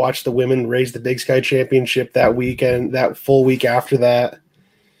week. Watch the women raise the Big Sky Championship that weekend, that full week after that.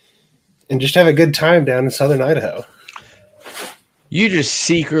 And just have a good time down in southern Idaho. You just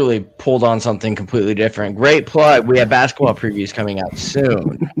secretly pulled on something completely different. Great plug. We have basketball previews coming out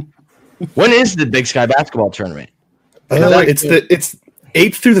soon. When is the Big Sky basketball tournament? It's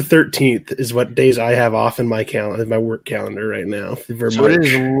 8th through the 13th is what days I have off in my calendar, my work calendar right now. So it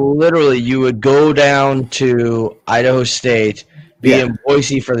is literally you would go down to Idaho State, be in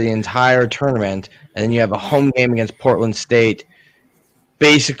Boise for the entire tournament, and then you have a home game against Portland State.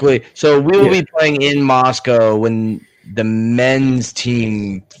 Basically, so we will be playing in Moscow when the men's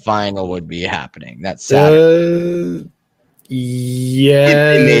team final would be happening. That's Saturday.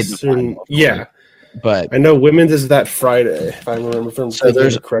 Yes. Yeah. But I know women's is that Friday, if I remember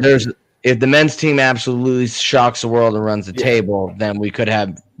correctly. If the men's team absolutely shocks the world and runs the table, then we could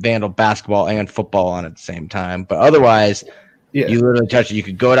have Vandal basketball and football on at the same time. But otherwise, you literally touch it. You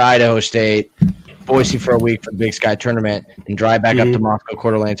could go to Idaho State, Boise for a week for the Big Sky tournament, and drive back up to Moscow,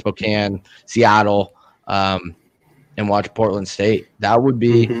 Coeur d'Alene, Spokane, Seattle, and watch Portland State. That would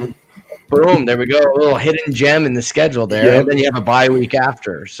be boom. There we go. A little hidden gem in the schedule there. And then you have a bye week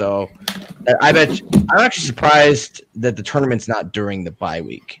after. So I'm actually surprised that the tournament's not during the bye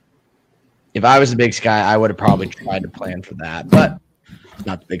week. If I was the Big Sky, I would have probably tried to plan for that, but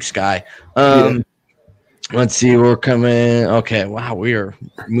not the Big Sky. Let's see. We're coming. Okay. Wow. We are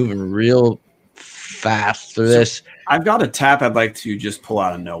moving real fast through this. I've got a tap I'd like to just pull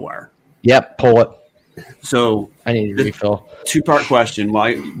out of nowhere. Yep. Pull it. So I need a refill. Two-part question.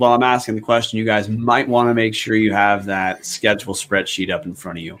 While I'm asking the question, you guys might want to make sure you have that schedule spreadsheet up in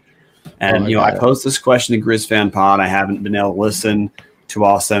front of you. And I posed this question to Grizz Fan Pod. I haven't been able to listen to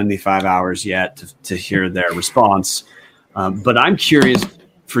all 75 hours yet to hear their response. But I'm curious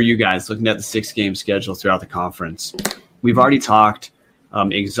for you guys looking at the 6-game schedule throughout the conference. We've already talked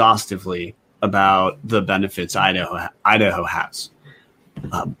exhaustively about the benefits Idaho has.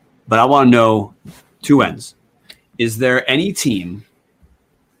 But I want to know two ends. Is there any team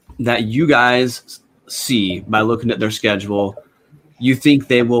that you guys see by looking at their schedule, you think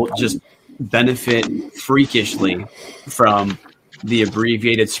they will just benefit freakishly from the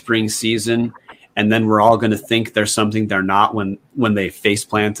abbreviated spring season, and then we're all going to think there's something they're not when they face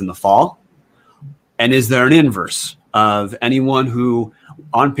plant in the fall? And is there an inverse of anyone who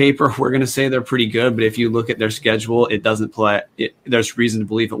on paper we're going to say they're pretty good, but if you look at their schedule, it doesn't play. There's reason to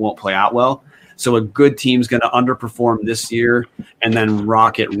believe it won't play out well. So a good team's going to underperform this year and then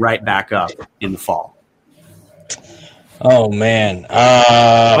rock it right back up in the fall. Oh man,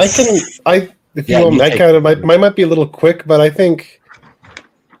 might be a little quick, but I think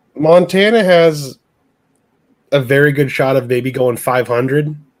Montana has a very good shot of maybe going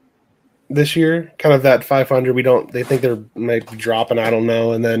 500 this year. Kind of that 500. They think they're might be dropping. I don't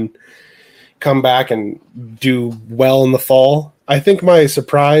know, and then come back and do well in the fall. I think my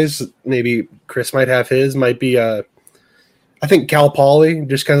surprise, maybe Chris might have his, might be I think Cal Poly,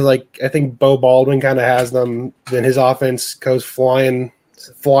 just kind of like I think Bo Baldwin kind of has them. Then his offense goes flying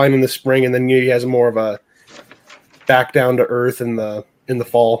in the spring, and then he has more of a back down to earth in the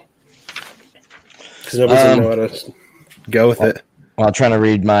fall because nobody's gonna know how to go with it. While trying to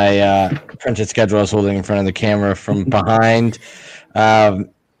read my printed schedule, I was holding in front of the camera from behind.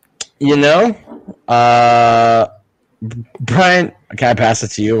 Brian, can I pass it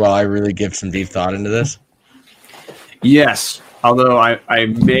to you while I really give some deep thought into this? Yes. Although I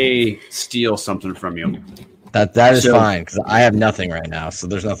may steal something from you. That is fine because I have nothing right now, so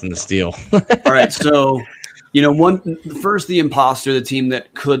there's nothing to steal. All right, so first the imposter, the team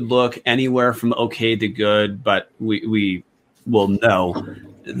that could look anywhere from okay to good, but we will know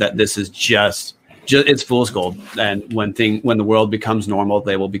that this is just it's fool's gold, and when the world becomes normal,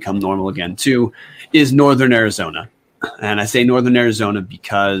 they will become normal again too. Is Northern Arizona, and I say Northern Arizona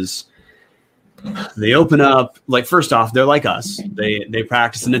because they open up, like, first off, they're like us. They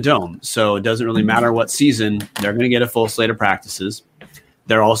practice in a dome, so it doesn't really matter what season. They're going to get a full slate of practices.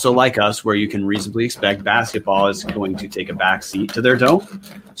 They're also like us, where you can reasonably expect basketball is going to take a back seat to their dome.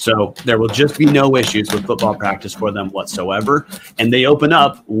 So there will just be no issues with football practice for them whatsoever. And they open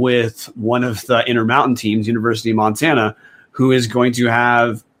up with one of the Intermountain teams, University of Montana, who is going to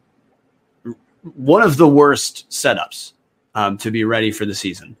have one of the worst setups to be ready for the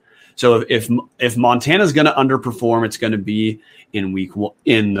season. So if Montana's going to underperform, it's going to be in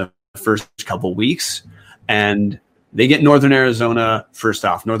the first couple weeks, and they get Northern Arizona first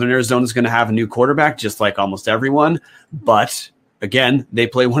off. Northern Arizona is going to have a new quarterback, just like almost everyone. But again, they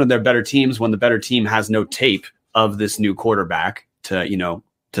play one of their better teams when the better team has no tape of this new quarterback to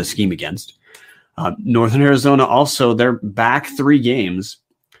scheme against. Northern Arizona also, they're back 3 games: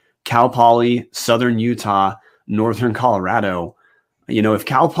 Cal Poly, Southern Utah, Northern Colorado. If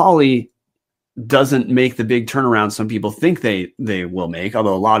Cal Poly doesn't make the big turnaround some people think they will make,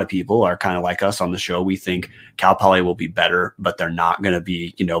 although a lot of people are kind of like us on the show. We think Cal Poly will be better, but they're not going to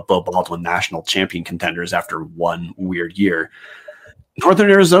be, Bo Baldwin national champion contenders after one weird year. Northern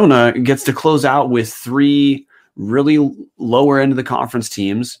Arizona gets to close out with 3 really lower end of the conference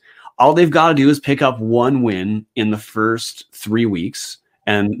teams. All they've got to do is pick up 1 win in the first 3 weeks,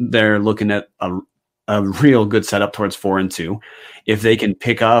 and they're looking at a real good setup towards 4-2. If they can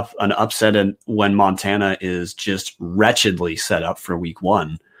pick up an upset when Montana is just wretchedly set up for week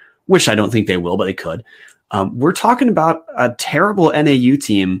 1, which I don't think they will, but they could. We're talking about a terrible NAU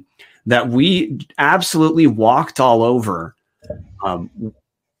team that we absolutely walked all over.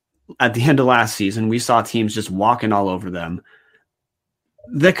 At the end of last season, we saw teams just walking all over them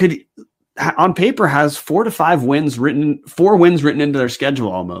that could, on paper, has 4 to 5 wins written, 4 wins written into their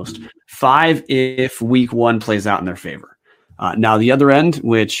schedule almost. 5 if week 1 plays out in their favor. Now the other end,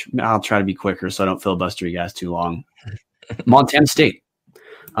 which I'll try to be quicker so I don't filibuster you guys too long. Montana State.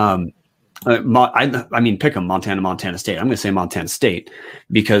 Pick them, Montana State. I'm going to say Montana State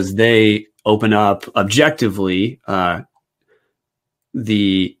because they open up objectively.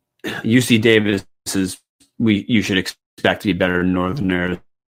 The UC Davis you should expect to be better than Northern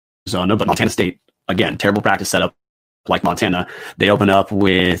Arizona, but Montana State, again, terrible practice setup like Montana. They open up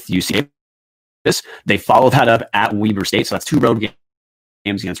with UC Davis. They follow that up at Weber State, so that's 2 road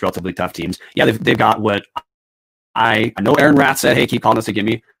games against relatively tough teams. Yeah, they've got what I know Aaron Rath said, hey, keep calling us a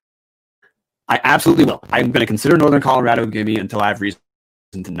gimme. I absolutely will. I'm going to consider Northern Colorado a gimme until I have reason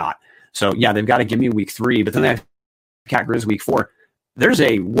to not. So, yeah, they've got a gimme week 3, but then they have Cat Grizz week 4. There's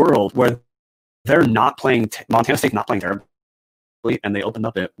a world where they're not playing, Montana State's not playing terribly, and they opened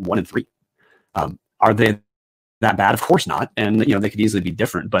up at 1-3. Are they that bad? Of course not. And, they could easily be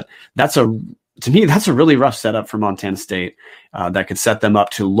different, but to me, that's a really rough setup for Montana State that could set them up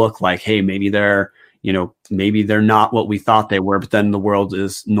to look like, hey, maybe they're not what we thought they were, but then the world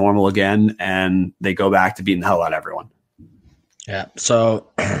is normal again and they go back to beating the hell out of everyone. Yeah. So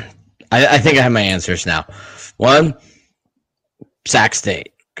I think I have my answers now. 1, Sac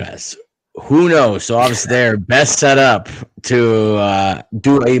State, guys. Who knows? So obviously they're best set up to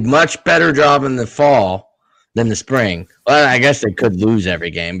do a much better job in the fall than the spring. Well, I guess they could lose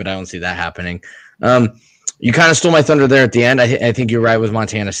every game, but I don't see that happening. You kind of stole my thunder there at the end. I think you're right with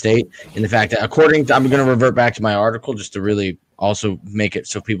Montana State in the fact that I'm going to revert back to my article just to really also make it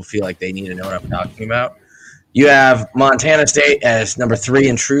so people feel like they need to know what I'm talking about. You have Montana State as number 3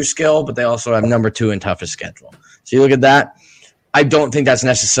 in true skill, but they also have number 2 in toughest schedule. So you look at that. I don't think that's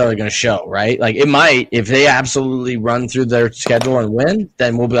necessarily going to show, right? Like it might, if they absolutely run through their schedule and win,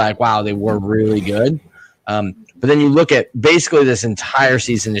 then we'll be like, wow, they were really good. But then you look at basically this entire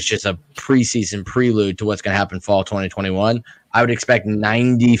season is just a preseason prelude to what's going to happen fall 2021. I would expect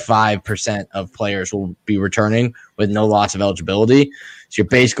 95% of players will be returning with no loss of eligibility. So you're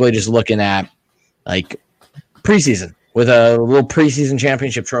basically just looking at like preseason with a little preseason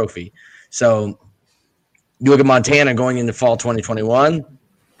championship trophy. So you look at Montana going into fall 2021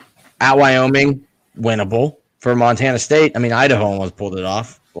 at Wyoming, winnable for Montana State. I mean, Idaho almost pulled it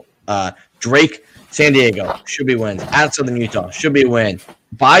off. Drake, San Diego should be wins. At Southern Utah should be a win.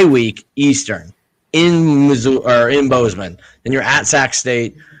 Bye week Eastern in Missouri or in Bozeman. Then you're at Sac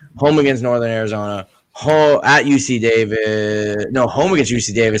State, home against Northern Arizona, at UC Davis. No, home against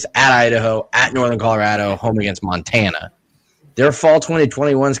UC Davis, at Idaho, at Northern Colorado, home against Montana. Their fall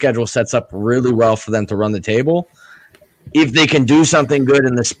 2021 schedule sets up really well for them to run the table. If they can do something good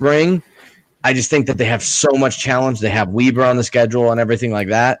in the spring, I just think that they have so much challenge. They have Weber on the schedule and everything like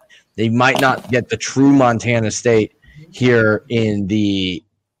that. They might not get the true Montana State here in the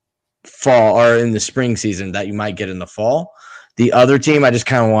fall or in the spring season that you might get in the fall. The other team I just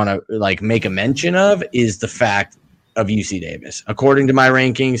kind of want to make a mention of is the fact of UC Davis. According to my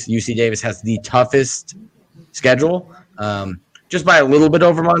rankings, UC Davis has the toughest schedule, just by a little bit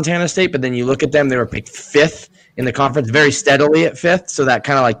over Montana State. But then you look at them; they were picked 5th in the conference, very steadily at 5th. So that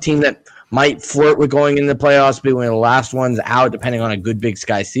kind of team that might flirt with going in the playoffs, be one of the last ones out, depending on a good Big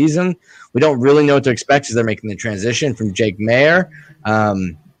Sky season. We don't really know what to expect as they're making the transition from Jake Mayer.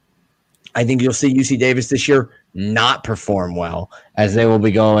 I think you'll see UC Davis this year not perform well, as they will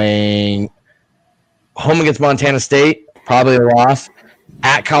be going home against Montana State, probably a loss.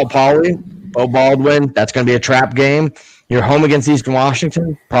 At Cal Poly, Bo Baldwin, that's going to be a trap game. You're home against Eastern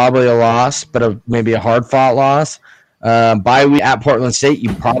Washington, probably a loss, but maybe a hard-fought loss. Bye week at Portland State,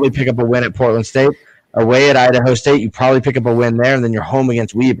 you probably pick up a win at Portland State. Away at Idaho State, you probably pick up a win there, and then you're home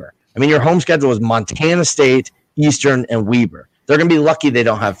against Weber. I mean, your home schedule is Montana State, Eastern, and Weber. They're going to be lucky they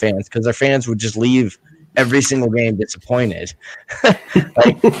don't have fans, because their fans would just leave every single game disappointed.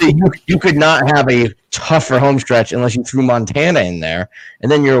 You could not have a tougher home stretch unless you threw Montana in there.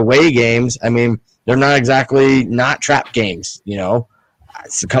 And then your away games, I mean, they're not exactly not trap games,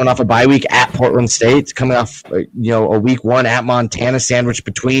 It's coming off a bye week at Portland State. It's coming off, a week 1 at Montana, sandwiched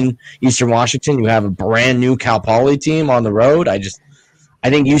between Eastern Washington. You have a brand new Cal Poly team on the road. I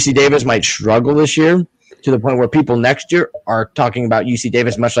think UC Davis might struggle this year, to the point where people next year are talking about UC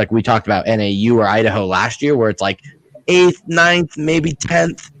Davis, much like we talked about NAU or Idaho last year, where it's 8th, 9th, maybe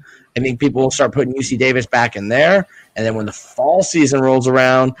 10th. I think people will start putting UC Davis back in there. And then when the fall season rolls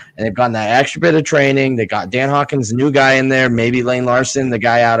around and they've gotten that extra bit of training, they got Dan Hawkins, new guy in there, maybe Lane Larson, the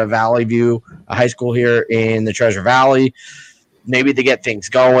guy out of Valley View, a high school here in the Treasure Valley. Maybe they get things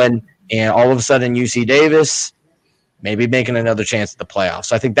going, and all of a sudden UC Davis maybe making another chance at the playoffs.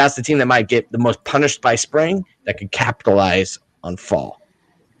 So I think that's the team that might get the most punished by spring that could capitalize on fall.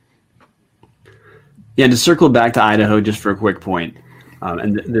 Yeah, to circle back to Idaho just for a quick point,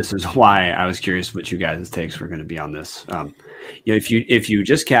 and this is why I was curious what you guys' takes were going to be on this. If you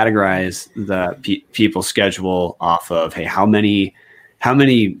just categorize the people's schedule off of, hey, how many,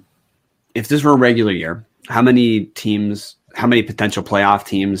 if this were a regular year, how many potential playoff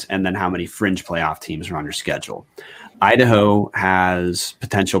teams, and then how many fringe playoff teams are on your schedule? Idaho has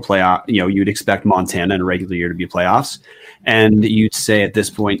potential playoff. You'd expect Montana in a regular year to be playoffs, and you'd say at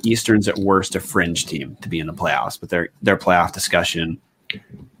this point Eastern's at worst a fringe team to be in the playoffs. But their playoff discussion,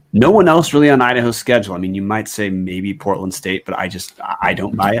 no one else really on Idaho's schedule. I mean, you might say maybe Portland State, but I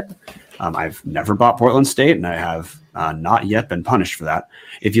don't buy it. I've never bought Portland State, and I have not yet been punished for that.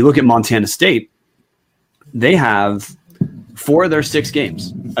 If you look at Montana State, they have 4 of their 6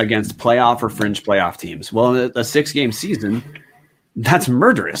 games against playoff or fringe playoff teams. Well, in a 6-game season, that's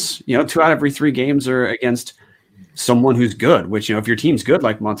murderous. 2 out of every 3 games are against someone who's good, which, if your team's good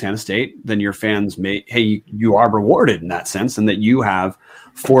like Montana State, then your fans you are rewarded in that sense, and that you have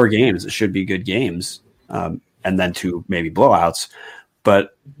 4 games that should be good games, and then 2 maybe blowouts.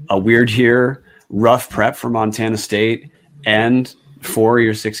 But a weird year, rough prep for Montana State, and 4 of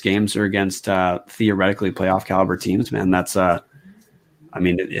your 6 games are against theoretically playoff caliber teams. Man, that's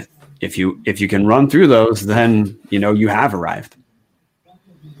if you can run through those, then you have arrived.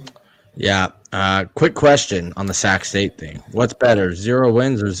 Yeah. Quick question on the Sac State thing: what's better, 0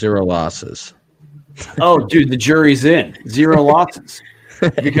 wins or 0 losses? Oh, dude, the jury's in. 0 losses.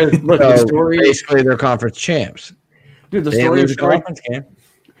 Because look, the story basically they're conference champs. Dude, the story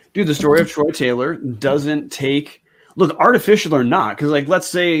of Troy Taylor doesn't take. Look, artificial or not, because let's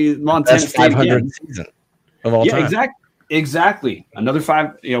say Montana State 500 season of all time. Exactly. Another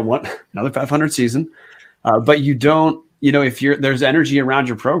 500 season. But you don't, if there's energy around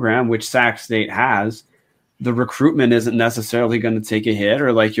your program, which Sac State has, the recruitment isn't necessarily going to take a hit,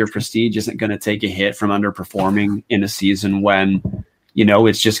 or your prestige isn't going to take a hit from underperforming in a season when,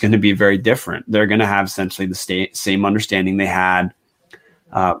 it's just going to be very different. They're going to have essentially the same understanding they had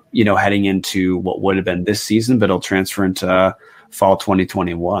heading into what would have been this season, but it'll transfer into fall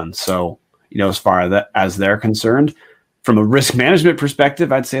 2021. So, as far as they're concerned, from a risk management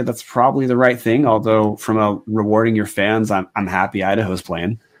perspective, I'd say that's probably the right thing. Although from a rewarding your fans, I'm happy Idaho's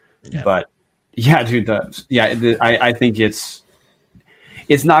playing. Yeah. But yeah, dude, I think it's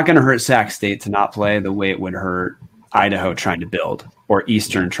not going to hurt Sac State to not play the way it would hurt Idaho trying to build, or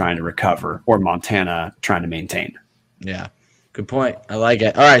Eastern trying to recover, or Montana trying to maintain. Yeah, good point. I like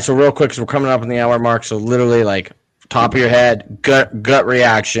it. All right, so real quick, because we're coming up on the hour mark, so literally like top of your head, gut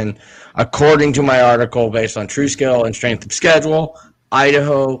reaction. According to my article, based on true skill and strength of schedule,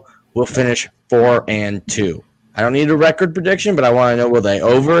 Idaho will finish 4-2. I don't need a record prediction, but I want to know, will they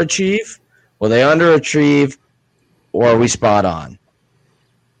overachieve, will they underachieve, or are we spot on?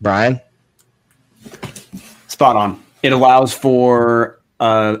 Brian? Spot on. It allows for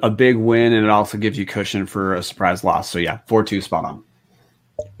a big win, and it also gives you cushion for a surprise loss. So, yeah, 4-2, spot on.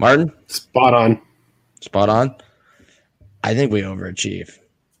 Martin? Spot on. Spot on? I think we overachieve.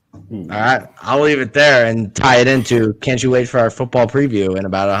 All right, I'll leave it there and tie it into can't you wait for our football preview in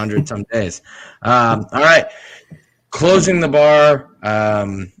about 100 some days. All right, closing the bar.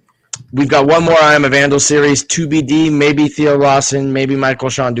 We've got one more I Am a Vandal series, 2BD, maybe Theo Lawson, maybe Michael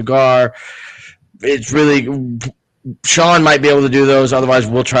Sean Dugar. It's really Sean might be able to do those. Otherwise,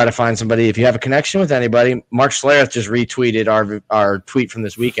 we'll try to find somebody. If you have a connection with anybody, Mark Schlereth just retweeted our tweet from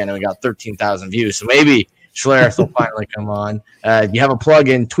this weekend, and we got 13,000 views. So maybe Schlereth will finally come on. If you have a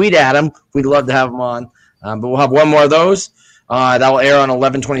plug-in, tweet at him. We'd love to have him on. But we'll have one more of those. That will air on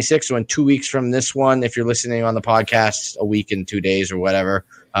 11/26, so in 2 weeks from this one, if you're listening on the podcast, a week and 2 days or whatever,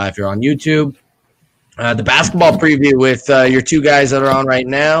 if you're on YouTube. The basketball preview with your two guys that are on right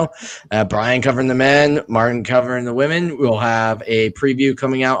now, Brian covering the men, Martin covering the women. We'll have a preview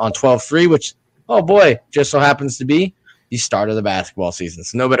coming out on 12/3, which, oh boy, just so happens to be the start of the basketball season.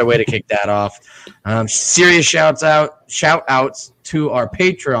 So no better way to kick that off. Serious shout outs to our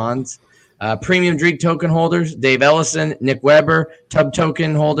patrons, premium drink token holders, Dave Ellison, Nick Weber, tub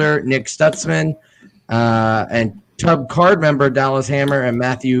token holder, Nick Stutzman, and Tub card member Dallas Hammer and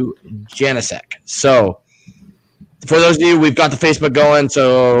Matthew Janisek. So for those of you, we've got the Facebook going.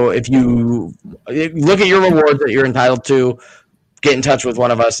 So if you look at your rewards that you're entitled to, get in touch with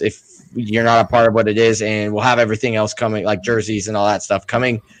one of us if you're not a part of what it is, and we'll have everything else coming, like jerseys and all that stuff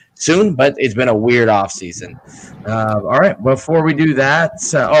coming soon. But it's been a weird off season. All right, before we do that,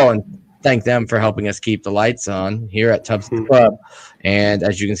 and thank them for helping us keep the lights on here at Tubbs Club. And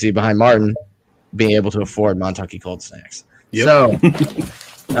as you can see behind Martin, being able to afford Montucky cold snacks. Yep.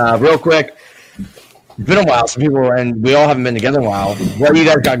 So, real quick, it's been a while. Some people, and we all haven't been together in a while. What do you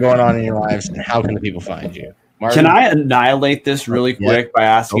guys got going on in your lives, and how can the people find you? Martin? Can I annihilate this really quick by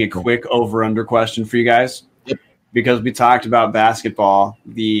asking a quick over-under question for you guys? Yep. Because we talked about basketball.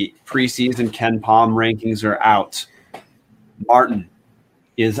 The preseason Ken Palm rankings are out. Martin,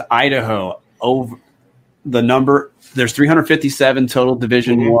 is Idaho over the number? There's 357 total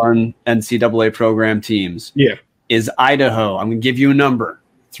Division I NCAA program teams. Yeah. Is Idaho, I'm going to give you a number,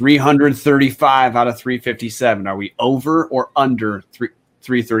 335 out of 357. Are we over or under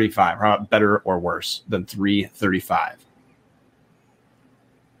 335? How about better or worse than 335?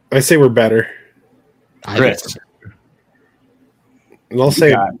 I say we're better. Chris. And I'll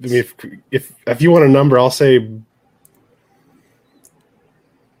say, I mean, if you want a number, I'll say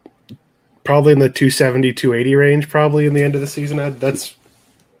probably in the 270, 280 range, probably in the end of the season. That's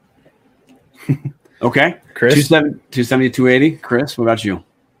okay. Chris? 270, 280. Chris, what about you?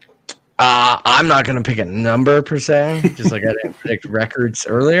 I'm not going to pick a number per se, just like I didn't predict records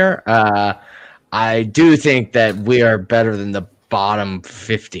earlier. I do think that we are better than the bottom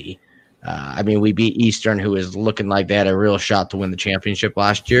 50. I mean, we beat Eastern, who is looking like they had a real shot to win the championship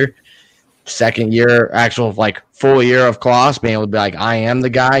last year. Second year, actual full year of Klaus, being able to be like, I am the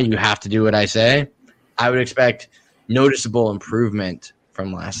guy. You have to do what I say. I would expect noticeable improvement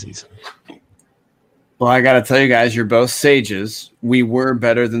from last season. Well, I got to tell you guys, you're both sages. We were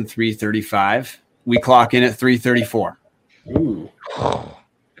better than 335. We clock in at 334. Ooh. Oh,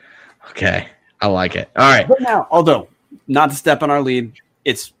 okay. I like it. All right. But now, although not to step on our lead,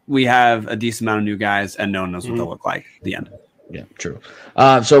 we have a decent amount of new guys, and no one knows what they'll look like at the end. Yeah, true.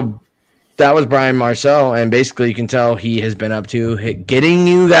 So that was Brian Marcel, and basically you can tell he has been up to getting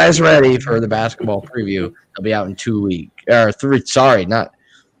you guys ready for the basketball preview. It'll be out in 2 weeks. Or 3, sorry, not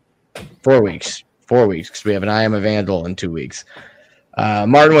 4 weeks. 4 weeks, because we have an I Am a Vandal in 2 weeks.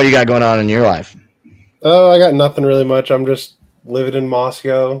 Martin, what do you got going on in your life? Oh, I got nothing really much. I'm just living in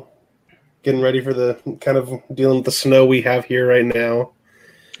Moscow, getting ready for the kind of dealing with the snow we have here right now.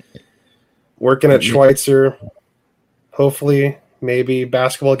 Working at Schweitzer. Hopefully, maybe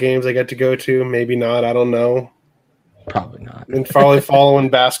basketball games I get to go to. Maybe not. I don't know. Probably not. And probably following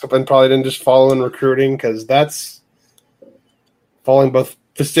basketball, and probably didn't just following recruiting, because that's following both.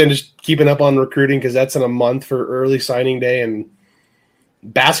 Just keeping up on recruiting, because that's in a month for early signing day, and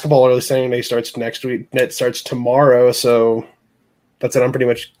basketball early signing day starts next week. It starts tomorrow, so that's what I'm pretty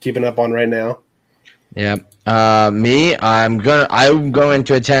much keeping up on right now. Yep. I'm going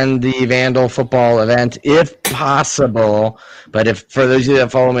to attend the Vandal football event if possible. But if for those of you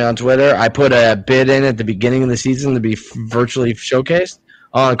that follow me on Twitter, I put a bid in at the beginning of the season to be virtually showcased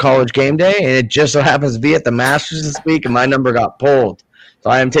on College Game Day, and it just so happens to be at the Masters this week, and my number got pulled. So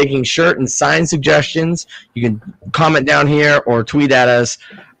I am taking shirt and sign suggestions. You can comment down here or tweet at us.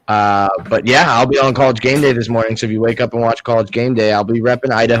 But yeah, I'll be on College Game Day this morning. So if you wake up and watch College Game Day, I'll be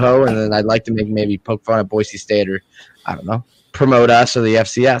repping Idaho, and then I'd like to maybe poke fun at Boise State or I don't know, promote us or the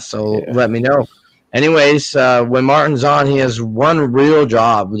FCS. So let me know. Anyways, when Martin's on, he has one real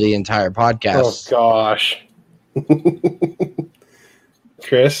job the entire podcast. Oh gosh,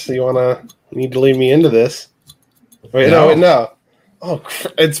 Chris, you need to lead me into this? Wait, no. Oh,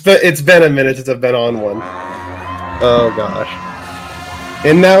 it's been a minute since I've been on one. Oh gosh.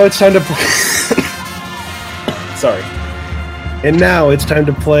 And now it's time to play. Sorry. And now it's time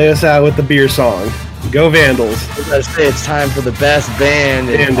to play us out with the beer song. Go Vandals! I was gonna say it's time for the best band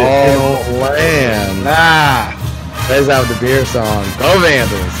in all the land. Plays out with the beer song. Go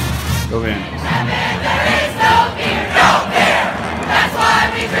Vandals! Go Vandals!